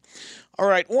Watson. All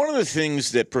right, one of the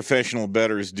things that professional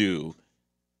bettors do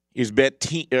is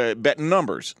bet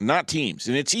numbers, not teams.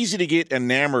 And it's easy to get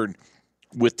enamored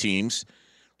with teams.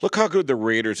 Look how good the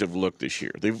Raiders have looked this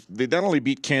year. They not only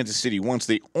beat Kansas City once,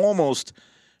 they almost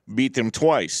beat them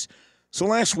twice. So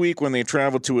last week when they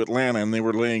traveled to Atlanta and they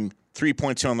were laying 3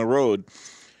 points on the road,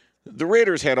 the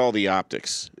Raiders had all the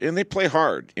optics, and they play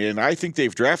hard. And I think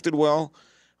they've drafted well.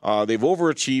 They've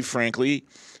overachieved, frankly.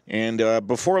 And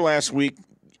before last week,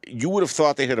 you would have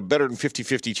thought they had a better than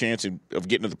 50-50 chance of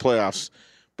getting to the playoffs.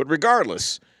 But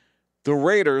regardless, the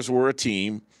Raiders were a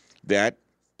team that,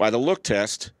 by the look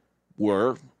test,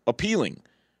 were appealing,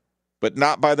 but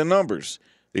not by the numbers.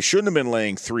 They shouldn't have been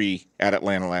laying 3 at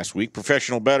Atlanta last week.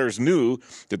 Professional bettors knew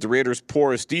that the Raiders'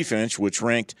 porous defense, which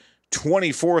ranked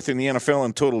 24th in the NFL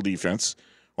in total defense,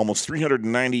 almost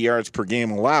 390 yards per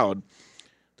game allowed.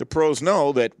 The pros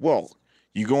know that, well,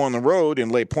 you go on the road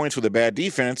and lay points with a bad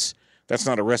defense, that's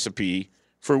not a recipe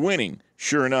for winning.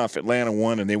 Sure enough, Atlanta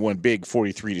won, and they won big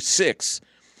 43-6.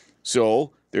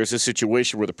 So there's a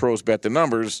situation where the pros bet the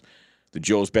numbers, the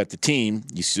Joes bet the team,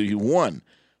 you see who won.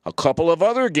 A couple of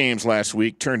other games last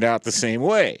week turned out the same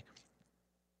way.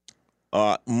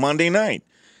 Monday night,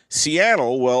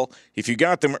 Seattle, well, if you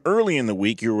got them early in the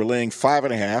week, you were laying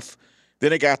 5.5.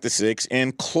 Then it got to 6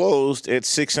 and closed at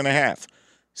 6.5.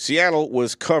 Seattle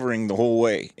was covering the whole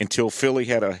way until Philly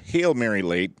had a Hail Mary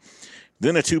late,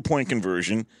 then a 2-point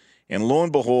conversion, and lo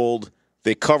and behold,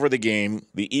 they cover the game.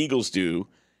 The Eagles do.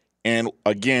 And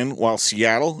again, while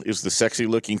Seattle is the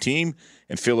sexy-looking team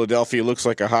and Philadelphia looks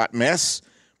like a hot mess,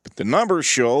 But the numbers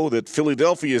show that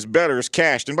Philadelphia's bettors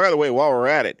cashed. And by the way, while we're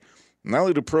at it, not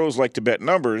only do pros like to bet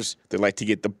numbers, they like to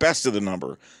get the best of the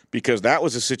number, because that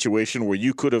was a situation where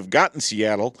you could have gotten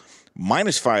Seattle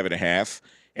minus 5.5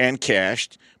 and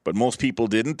cashed, but most people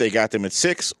didn't. They got them at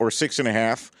 6 or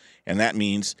 6.5, and that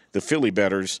means the Philly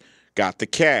bettors got the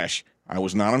cash. I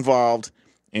was not involved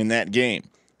in that game.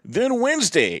 Then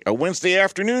Wednesday, a Wednesday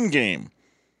afternoon game,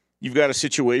 you've got a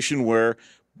situation where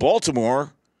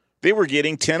Baltimore, they were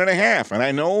getting 10.5, and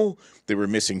I know they were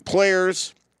missing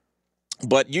players,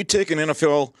 but you take an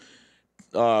NFL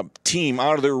team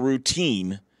out of their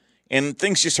routine, and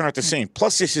things just aren't the same.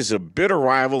 Plus, this is a bitter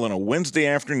rival on a Wednesday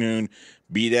afternoon,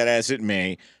 be that as it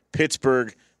may.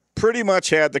 Pittsburgh pretty much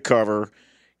had the cover.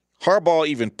 Harbaugh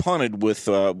even punted with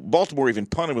Baltimore even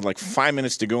punted with like 5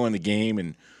 minutes to go in the game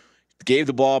and gave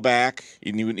the ball back,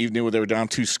 even though they were down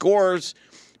 2 scores.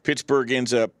 Pittsburgh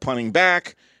ends up punting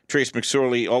back. Trace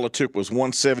McSorley, all it took was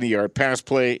 170-yard pass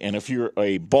play, and if you're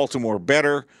a Baltimore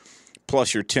bettor,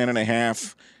 plus your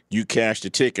 10.5, you cashed a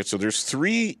ticket. So there's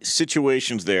 3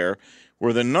 situations there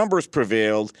where the numbers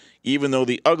prevailed, even though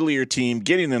the uglier team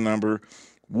getting the number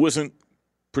wasn't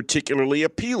particularly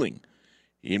appealing.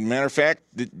 As a matter of fact,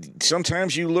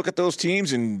 sometimes you look at those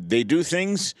teams and they do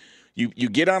things. You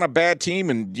get on a bad team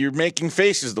and you're making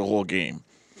faces the whole game.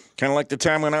 Kind of like the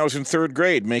time when I was in 3rd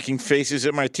grade making faces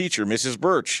at my teacher, Mrs.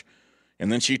 Birch.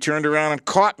 And then she turned around and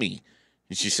caught me.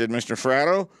 And she said, Mr.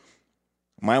 Fratto,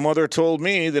 my mother told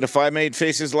me that if I made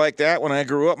faces like that when I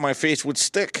grew up, my face would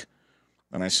stick.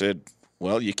 And I said,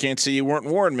 well, you can't say you weren't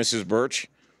warned, Mrs. Birch.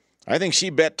 I think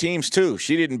she bet teams too.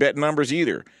 She didn't bet numbers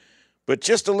either. But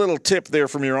just a little tip there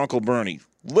from your Uncle Bernie.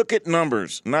 Look at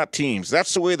numbers, not teams.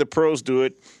 That's the way the pros do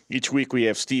it. Each week we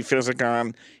have Steve Fezzik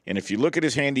on, and if you look at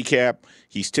his handicap,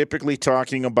 he's typically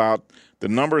talking about the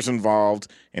numbers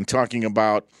involved and talking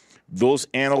about those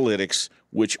analytics,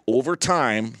 which over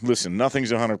time, listen,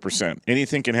 nothing's 100%.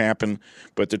 Anything can happen,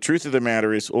 but the truth of the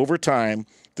matter is over time,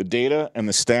 the data and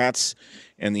the stats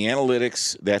and the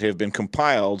analytics that have been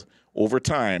compiled over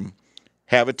time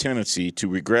have a tendency to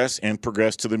regress and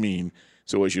progress to the mean.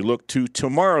 So as you look to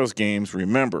tomorrow's games,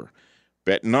 remember,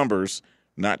 bet numbers,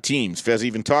 not teams. Fez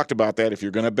even talked about that. If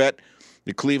you're going to bet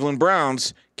the Cleveland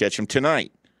Browns, catch them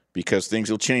tonight because things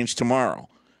will change tomorrow.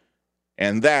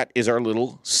 And that is our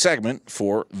little segment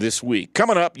for this week.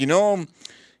 Coming up, you know them,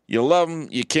 you love them,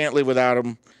 you can't live without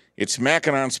them. It's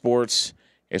Mackin' on Sports.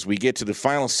 As we get to the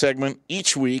final segment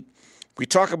each week, we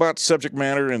talk about subject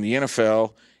matter in the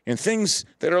NFL and things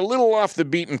that are a little off the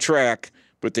beaten track,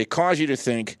 but they cause you to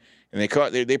think, and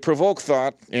they provoke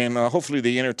thought, and hopefully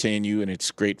they entertain you, and it's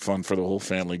great fun for the whole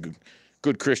family.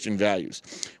 Good Christian values.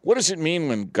 What does it mean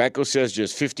when Geico says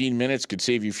just 15 minutes could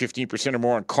save you 15% or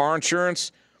more on car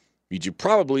insurance? You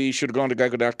probably should have gone to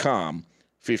Geico.com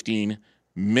 15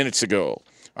 minutes ago.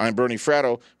 I'm Bernie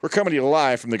Fratto. We're coming to you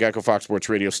live from the Geico Fox Sports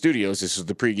Radio studios. This is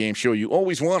the pregame show you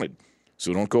always wanted.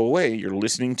 So don't go away. You're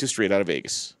listening to Straight Outta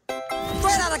Vegas.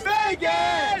 Straight out of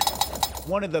Vegas!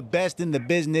 One of the best in the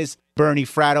business, Bernie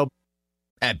Fratto.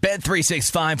 At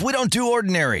Bet365, we don't do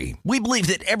ordinary. We believe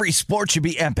that every sport should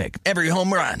be epic. Every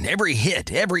home run, every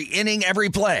hit, every inning, every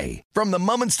play. From the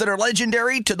moments that are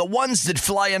legendary to the ones that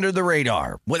fly under the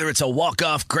radar. Whether it's a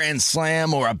walk-off grand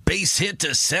slam or a base hit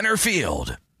to center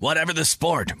field. Whatever the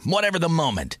sport, whatever the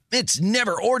moment. It's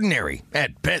never ordinary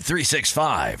at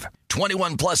Bet365.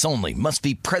 21 plus only. Must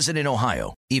be present in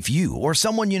Ohio. If you or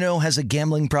someone you know has a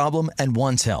gambling problem and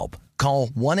wants help, call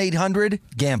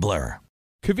 1-800-GAMBLER.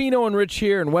 Covino and Rich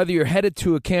here, and whether you're headed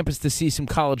to a campus to see some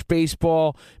college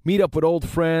baseball, meet up with old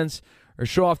friends, or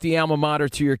show off the alma mater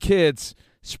to your kids,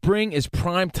 spring is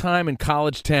prime time in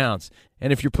college towns.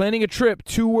 And if you're planning a trip,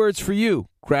 2 words for you: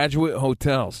 Graduate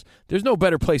Hotels. There's no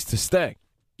better place to stay.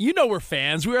 You know we're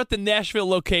fans. We were at the Nashville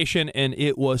location, and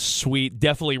it was sweet.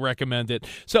 Definitely recommend it.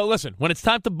 So listen, when it's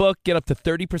time to book, get up to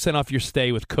 30% off your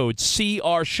stay with code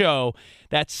CRSHOW.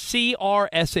 That's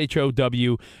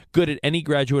CRSHOW. Good at any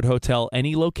Graduate Hotel,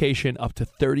 any location, up to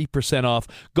 30% off.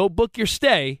 Go book your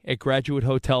stay at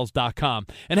graduatehotels.com.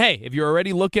 And hey, if you're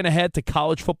already looking ahead to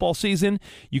college football season,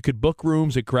 you could book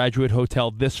rooms at Graduate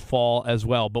Hotel this fall as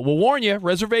well. But we'll warn you,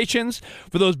 reservations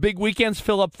for those big weekends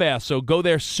fill up fast, so go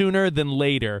there sooner than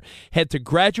later. Head to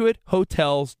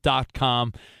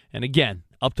graduatehotels.com. And again,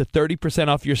 up to 30%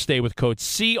 off your stay with code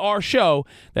CRSHOW.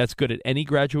 That's good at any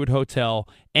Graduate Hotel,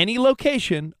 any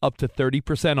location, up to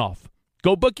 30% off.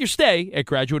 Go book your stay at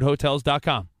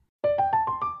graduatehotels.com.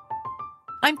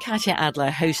 I'm Katya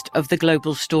Adler, host of The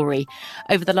Global Story.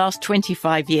 Over the last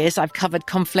 25 years, I've covered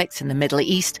conflicts in the Middle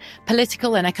East,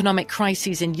 political and economic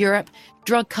crises in Europe,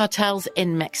 drug cartels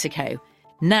in Mexico.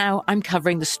 Now I'm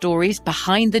covering the stories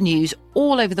behind the news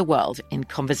all over the world in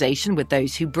conversation with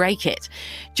those who break it.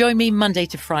 Join me Monday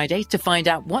to Friday to find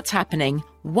out what's happening,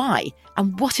 why,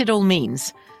 and what it all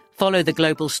means. Follow The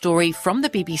Global Story from the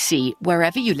BBC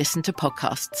wherever you listen to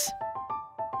podcasts.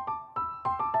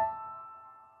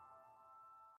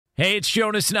 Hey, it's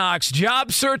Jonas Knox.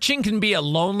 Job searching can be a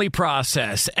lonely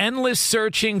process. Endless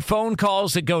searching, phone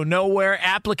calls that go nowhere,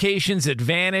 applications that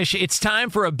vanish. It's time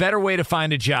for a better way to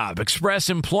find a job. Express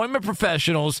Employment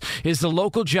Professionals is the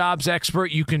local jobs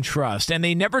expert you can trust, and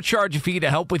they never charge a fee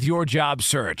to help with your job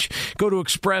search. Go to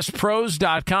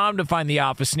expresspros.com to find the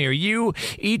office near you.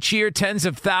 Each year, tens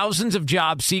of thousands of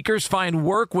job seekers find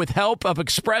work with help of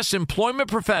Express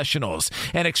Employment Professionals,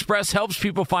 and Express helps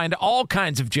people find all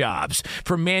kinds of jobs,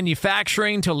 from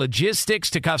manufacturing to logistics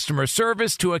to customer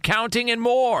service to accounting and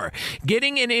more.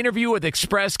 Getting an interview with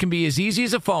Express can be as easy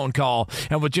as a phone call,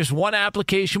 and with just one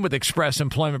application with Express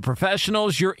Employment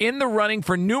Professionals, you're in the running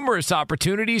for numerous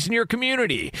opportunities in your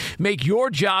community. Make your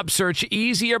job search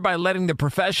easier by letting the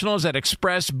professionals at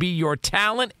Express be your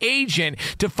talent agent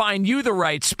to find you the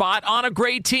right spot on a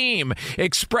great team.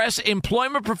 Express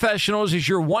Employment Professionals is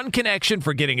your one connection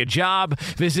for getting a job.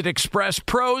 Visit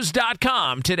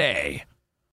expresspros.com today.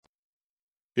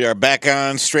 We are back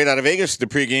on Straight Out of Vegas, the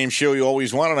pregame show you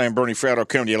always wanted. I'm Bernie Fratto,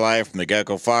 coming to you live from the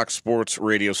Geico Fox Sports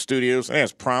Radio studios. And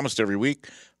as promised every week,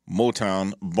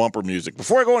 Motown bumper music.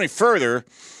 Before I go any further,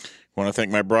 I want to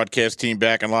thank my broadcast team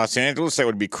back in Los Angeles. That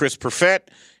would be Chris Perfett,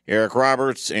 Eric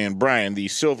Roberts, and Brian, the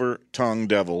Silver-Tongued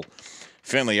Devil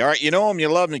Finley. All right, you know him, you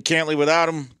love him, you can't live without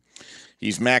him.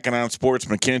 He's macking on sports,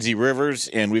 Mackenzie Rivers,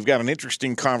 and we've got an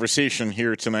interesting conversation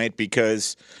here tonight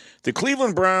because the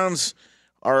Cleveland Browns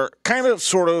are kind of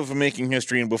sort of making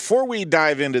history. And before we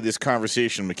dive into this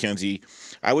conversation, Mackenzie,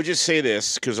 I would just say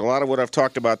this, because a lot of what I've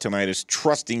talked about tonight is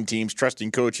trusting teams, trusting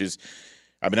coaches.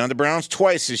 I've been on the Browns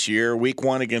twice this year, week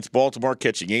one against Baltimore,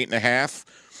 catching 8.5,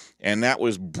 and that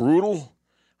was brutal.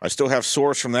 I still have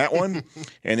sores from that one.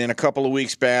 And then a couple of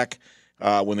weeks back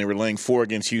when they were laying 4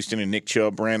 against Houston and Nick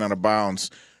Chubb ran out of bounds.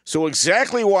 So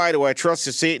exactly why do I trust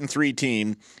this 8-3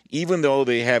 team, even though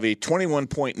they have a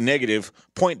 21-point negative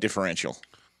point differential?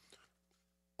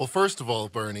 Well, first of all,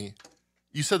 Bernie,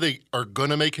 you said they are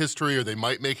going to make history or they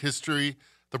might make history.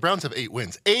 The Browns have 8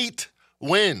 wins. 8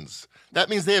 wins! That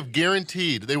means they have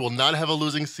guaranteed they will not have a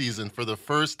losing season for the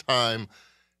first time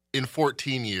in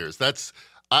 14 years.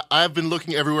 I've been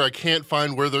looking everywhere. I can't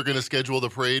find where they're going to schedule the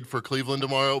parade for Cleveland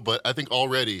tomorrow, but I think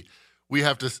already we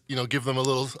have to, give them a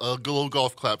little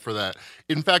golf clap for that.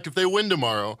 In fact, if they win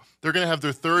tomorrow, they're going to have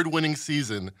their 3rd winning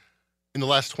season in the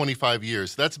last 25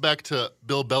 years. That's back to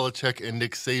Bill Belichick and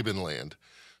Nick Saban land.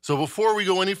 So before we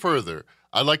go any further,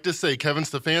 I'd like to say, Kevin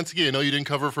Stefanski, I know you didn't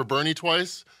cover for Bernie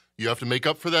twice. You have to make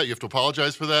up for that. You have to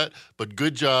apologize for that. But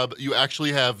good job. You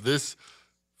actually have this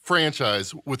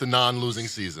franchise with a non-losing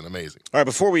season. Amazing. All right,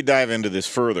 before we dive into this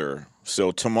further,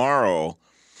 so tomorrow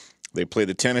they play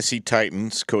the Tennessee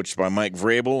Titans, coached by Mike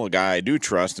Vrabel, a guy I do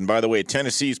trust. And by the way,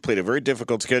 Tennessee's played a very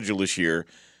difficult schedule this year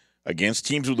against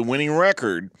teams with a winning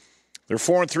record. They're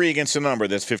 4-3 against the number.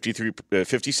 That's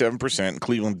 57%. And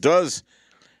Cleveland does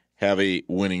have a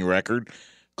winning record.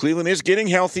 Cleveland is getting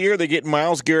healthier. They get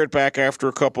Myles Garrett back after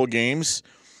a couple of games.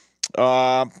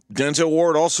 Denzel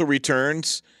Ward also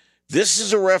returns. This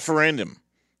is a referendum.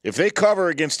 If they cover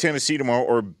against Tennessee tomorrow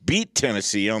or beat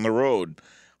Tennessee on the road,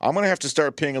 I'm going to have to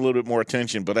start paying a little bit more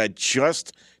attention, but I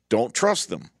just don't trust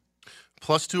them.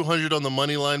 Plus 200 on the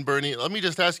money line, Bernie. Let me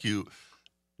just ask you,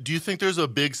 do you think there's a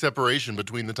big separation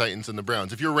between the Titans and the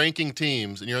Browns? If you're ranking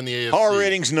teams and you're in the AFC. Power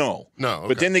ratings, no. No, okay.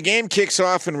 But then the game kicks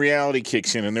off and reality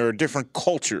kicks in, and there are different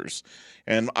cultures.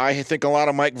 And I think a lot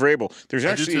of Mike Vrabel. There's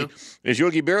actually, as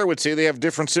Yogi Berra would say, they have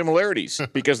different similarities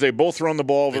because they both run the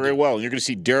ball very well. And you're going to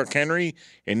see Derrick Henry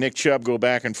and Nick Chubb go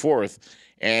back and forth.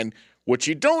 And what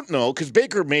you don't know, because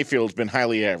Baker Mayfield's been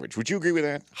highly average. Would you agree with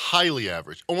that? Highly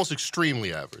average. Almost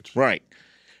extremely average. Right.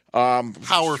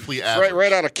 Powerfully average.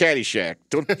 Right out of Caddyshack.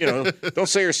 Don't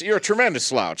say you're a tremendous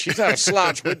slouch. He's not a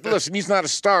slouch, but listen, he's not a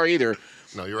star either.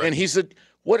 No, you're right. And he's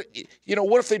what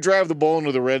if they drive the ball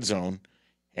into the red zone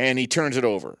and he turns it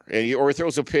over, or he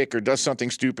throws a pick or does something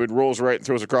stupid, rolls right and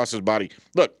throws across his body?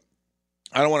 Look,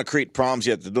 I don't want to create problems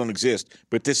yet that don't exist,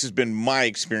 but this has been my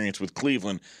experience with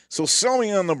Cleveland. So sell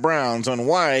me on the Browns on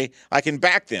why I can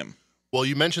back them. Well,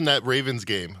 you mentioned that Ravens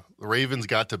game. The Ravens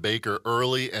got to Baker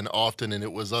early and often, and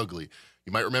it was ugly.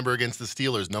 You might remember against the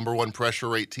Steelers, #1 pressure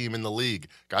rate team in the league.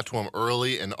 Got to him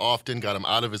early and often, got him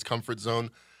out of his comfort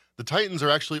zone. The Titans are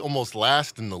actually almost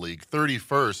last in the league,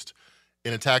 31st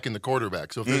in attacking the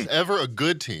quarterback. So if there's ever a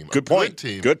good team, Good point.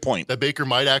 that Baker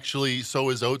might actually sow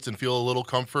his oats and feel a little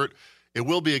comfort, it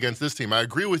will be against this team. I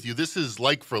agree with you. This is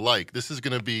like for like. This is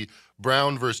going to be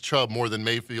Brown versus Chubb more than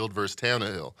Mayfield versus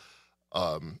Tannehill.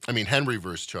 Henry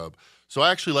versus Chubb. So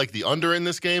I actually like the under in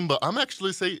this game, but I'm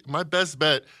actually say my best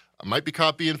bet, I might be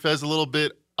copying Fez a little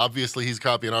bit. Obviously, he's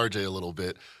copying RJ a little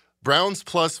bit. Browns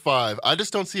 +5. I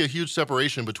just don't see a huge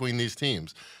separation between these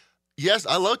teams. Yes,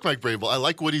 I like Mike Vrabel. I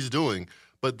like what he's doing.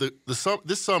 But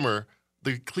this summer,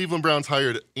 the Cleveland Browns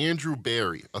hired Andrew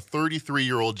Berry, a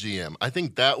 33-year-old GM. I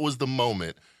think that was the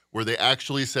moment where they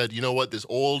actually said, you know what, this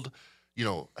old,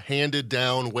 handed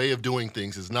down way of doing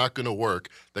things is not going to work.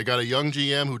 They got a young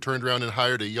GM who turned around and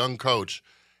hired a young coach.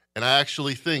 And I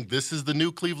actually think this is the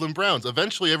new Cleveland Browns.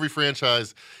 Eventually, every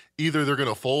franchise, either they're going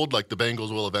to fold, like the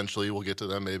Bengals will eventually. We'll get to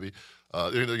them maybe.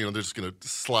 They're just going to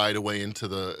slide away into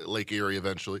the Lake Erie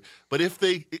eventually. But if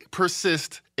they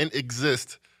persist and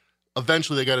exist,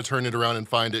 eventually they got to turn it around and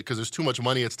find it because there's too much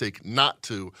money at stake not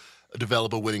to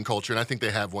develop a winning culture, and I think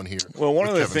they have one here. Well, one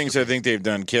of the things I think they've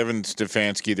done, Kevin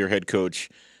Stefanski, their head coach,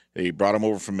 they brought him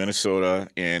over from Minnesota,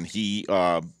 and he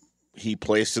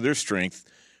plays to their strength.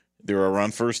 They're a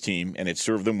run-first team, and it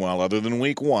served them well. Other than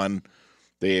week one,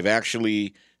 they've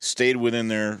actually stayed in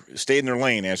their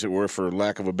lane, as it were, for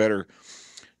lack of a better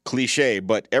cliche.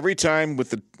 But every time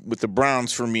with the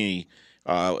Browns, for me,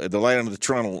 the light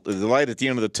at the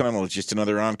end of the tunnel is just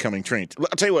another oncoming train. I'll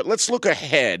tell you what. Let's look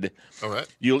ahead. All right.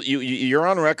 You're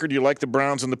on record. You like the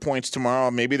Browns and the points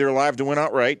tomorrow. Maybe they're alive to win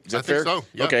outright. Is that fair? I think so.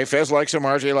 Yeah. Okay. Fez likes them.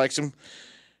 RJ likes them.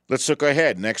 Let's look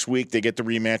ahead. Next week they get the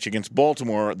rematch against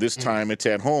Baltimore. This time it's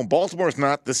at home. Baltimore's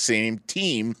not the same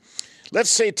team. Let's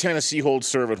say Tennessee holds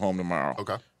serve at home tomorrow.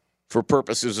 Okay. For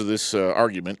purposes of this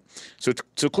argument, so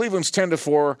Cleveland's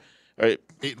 10-4.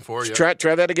 8-4. Yeah.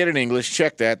 Try that again in English.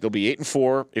 Check that. They'll be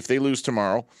 8-4 if they lose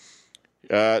tomorrow.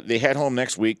 They head home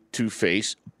next week to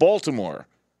face Baltimore.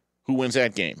 Who wins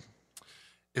that game?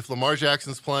 If Lamar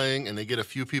Jackson's playing and they get a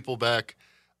few people back,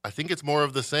 I think it's more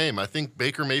of the same. I think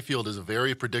Baker Mayfield is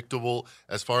very predictable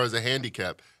as far as a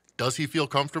handicap. Does he feel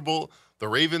comfortable? The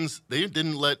Ravens, they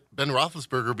didn't let Ben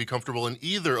Roethlisberger be comfortable in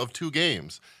either of two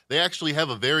games. They actually have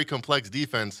a very complex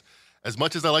defense. As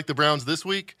much as I like the Browns this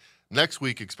week, next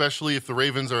week, especially if the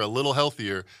Ravens are a little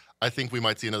healthier, I think we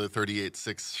might see another 38-6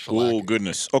 shellacking. Oh,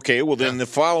 goodness. Okay, well, then the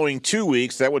following 2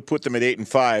 weeks, that would put them at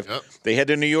 8-5. Yep. They head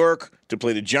to New York to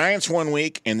play the Giants one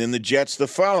week and then the Jets the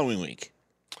following week.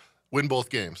 Win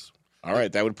both games. All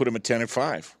right, that would put them at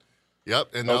 10-5.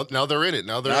 Now they're in it.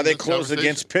 Now they close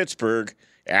against Pittsburgh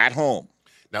at home.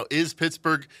 Now, if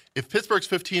Pittsburgh's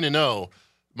 15-0,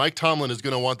 Mike Tomlin is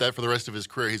going to want that for the rest of his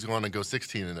career. He's going to go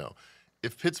 16-0.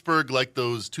 If Pittsburgh, like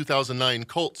those 2009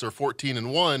 Colts, are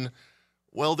 14-1,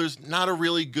 well, there's not a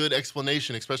really good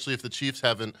explanation, especially if the Chiefs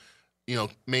haven't,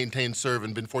 maintained serve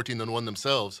and been 14-1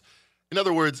 themselves. In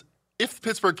other words, if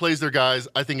Pittsburgh plays their guys,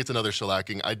 I think it's another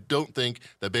shellacking. I don't think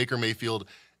that Baker Mayfield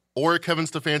or Kevin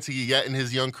Stefanski yet in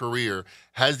his young career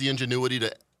has the ingenuity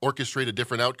to orchestrate a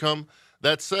different outcome.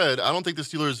 That said, I don't think the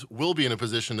Steelers will be in a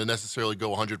position to necessarily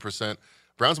go 100%.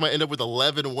 Browns might end up with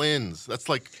 11 wins. That's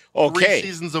like 3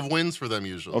 seasons of wins for them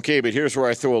usually. Okay, but here's where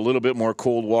I throw a little bit more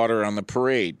cold water on the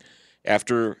parade.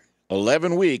 After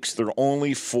 11 weeks, they're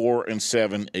only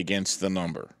 4-7 against the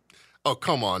number. Oh,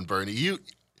 come on, Bernie.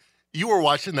 You were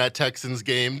watching that Texans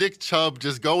game. Nick Chubb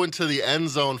just going to the end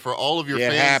zone for all of your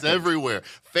fans everywhere.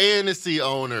 Fantasy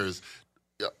owners,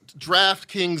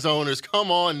 DraftKings owners.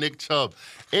 Come on, Nick Chubb.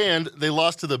 And they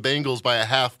lost to the Bengals by a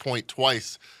half point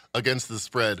twice against the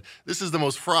spread. This is the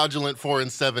most fraudulent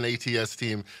 4-7 ATS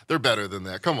team. They're better than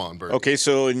that. Come on, Bert. Okay,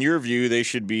 so in your view, they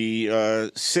should be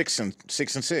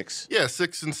 6-6. Yeah,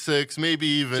 6-6, maybe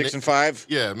even 6-5.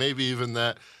 Yeah, maybe even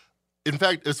that. In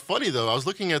fact, it's funny though. I was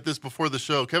looking at this before the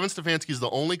show. Kevin Stefanski is the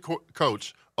only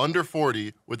coach under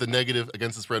 40 with a negative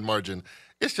against the spread margin.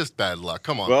 It's just bad luck.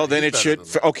 Come on. Well, then it should.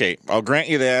 Okay, I'll grant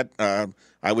you that.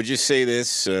 I would just say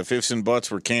this: if ifs and buts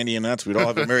were candy and nuts, we'd all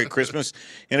have a Merry Christmas.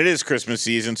 And it is Christmas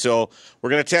season, so we're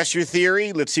going to test your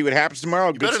theory. Let's see what happens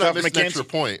tomorrow. Good stuff,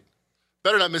 McKenzie.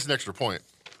 Better not miss an extra point.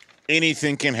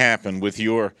 Anything can happen with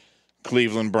your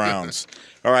Cleveland Browns.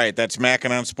 All right, that's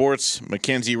Mackin on Sports,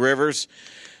 Mackenzie Rivers.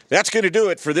 That's going to do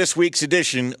it for this week's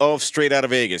edition of Straight Outta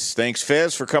Vegas. Thanks,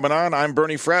 Fez, for coming on. I'm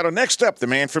Bernie Fratto. Next up, the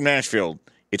man from Nashville.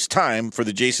 It's time for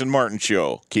the Jason Martin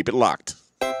Show. Keep it locked.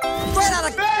 Straight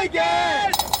Outta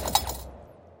Vegas!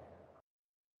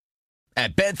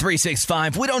 At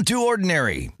Bet365, we don't do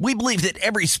ordinary. We believe that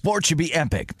every sport should be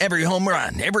epic. Every home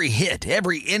run, every hit,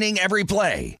 every inning, every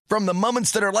play. From the moments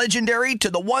that are legendary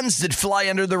to the ones that fly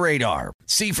under the radar.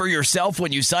 See for yourself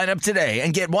when you sign up today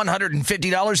and get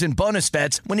 $150 in bonus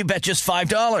bets when you bet just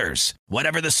 $5.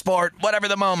 Whatever the sport, whatever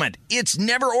the moment, it's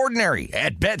never ordinary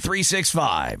at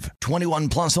Bet365. 21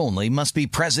 plus only. Must be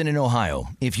present in Ohio.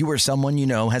 If you or someone you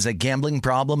know has a gambling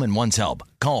problem and wants help,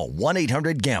 call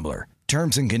 1-800-GAMBLER.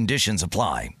 Terms and conditions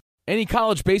apply. Any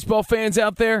college baseball fans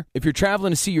out there? If you're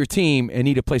traveling to see your team and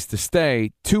need a place to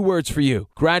stay, 2 words for you: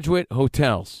 Graduate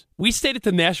Hotels. We stayed at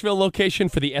the Nashville location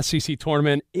for the SEC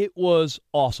tournament. It was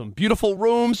awesome. Beautiful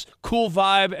rooms, cool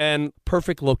vibe, and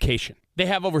perfect location. They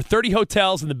have over 30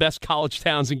 hotels in the best college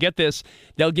towns, and get this,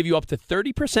 they'll give you up to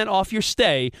 30% off your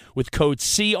stay with code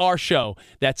CRSHOW.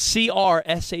 That's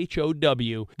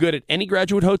CRSHOW. Good at any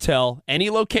Graduate Hotel, any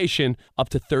location, up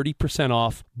to 30%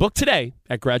 off. Book today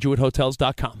at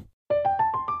graduatehotels.com.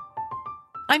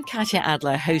 I'm Katya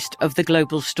Adler, host of The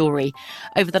Global Story.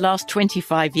 Over the last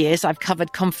 25 years, I've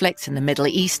covered conflicts in the Middle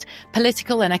East,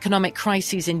 political and economic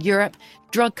crises in Europe,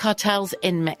 drug cartels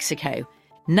in Mexico.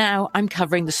 Now I'm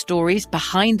covering the stories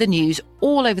behind the news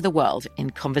all over the world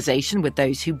in conversation with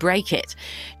those who break it.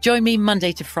 Join me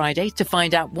Monday to Friday to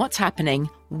find out what's happening,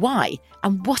 why,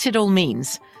 and what it all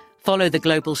means. Follow The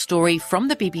Global Story from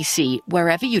the BBC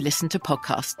wherever you listen to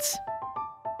podcasts.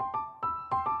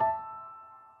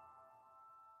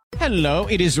 Hello,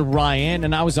 it is Ryan,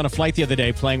 and I was on a flight the other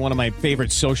day playing one of my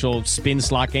favorite social spin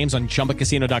slot games on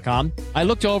ChumbaCasino.com. I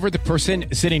looked over at the person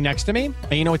sitting next to me,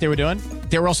 and you know what they were doing?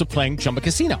 They were also playing Chumba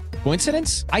Casino.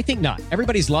 Coincidence? I think not.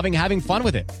 Everybody's loving having fun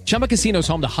with it. Chumba Casino is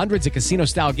home to hundreds of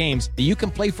casino-style games that you can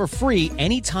play for free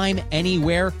anytime,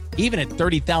 anywhere, even at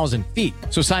 30,000 feet.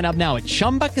 So sign up now at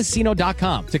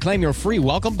ChumbaCasino.com to claim your free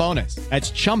welcome bonus.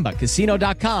 That's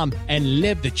ChumbaCasino.com and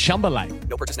live the Chumba life.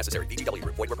 No purchase necessary. VGW.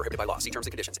 Void where prohibited by law. See terms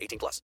and conditions. 18+.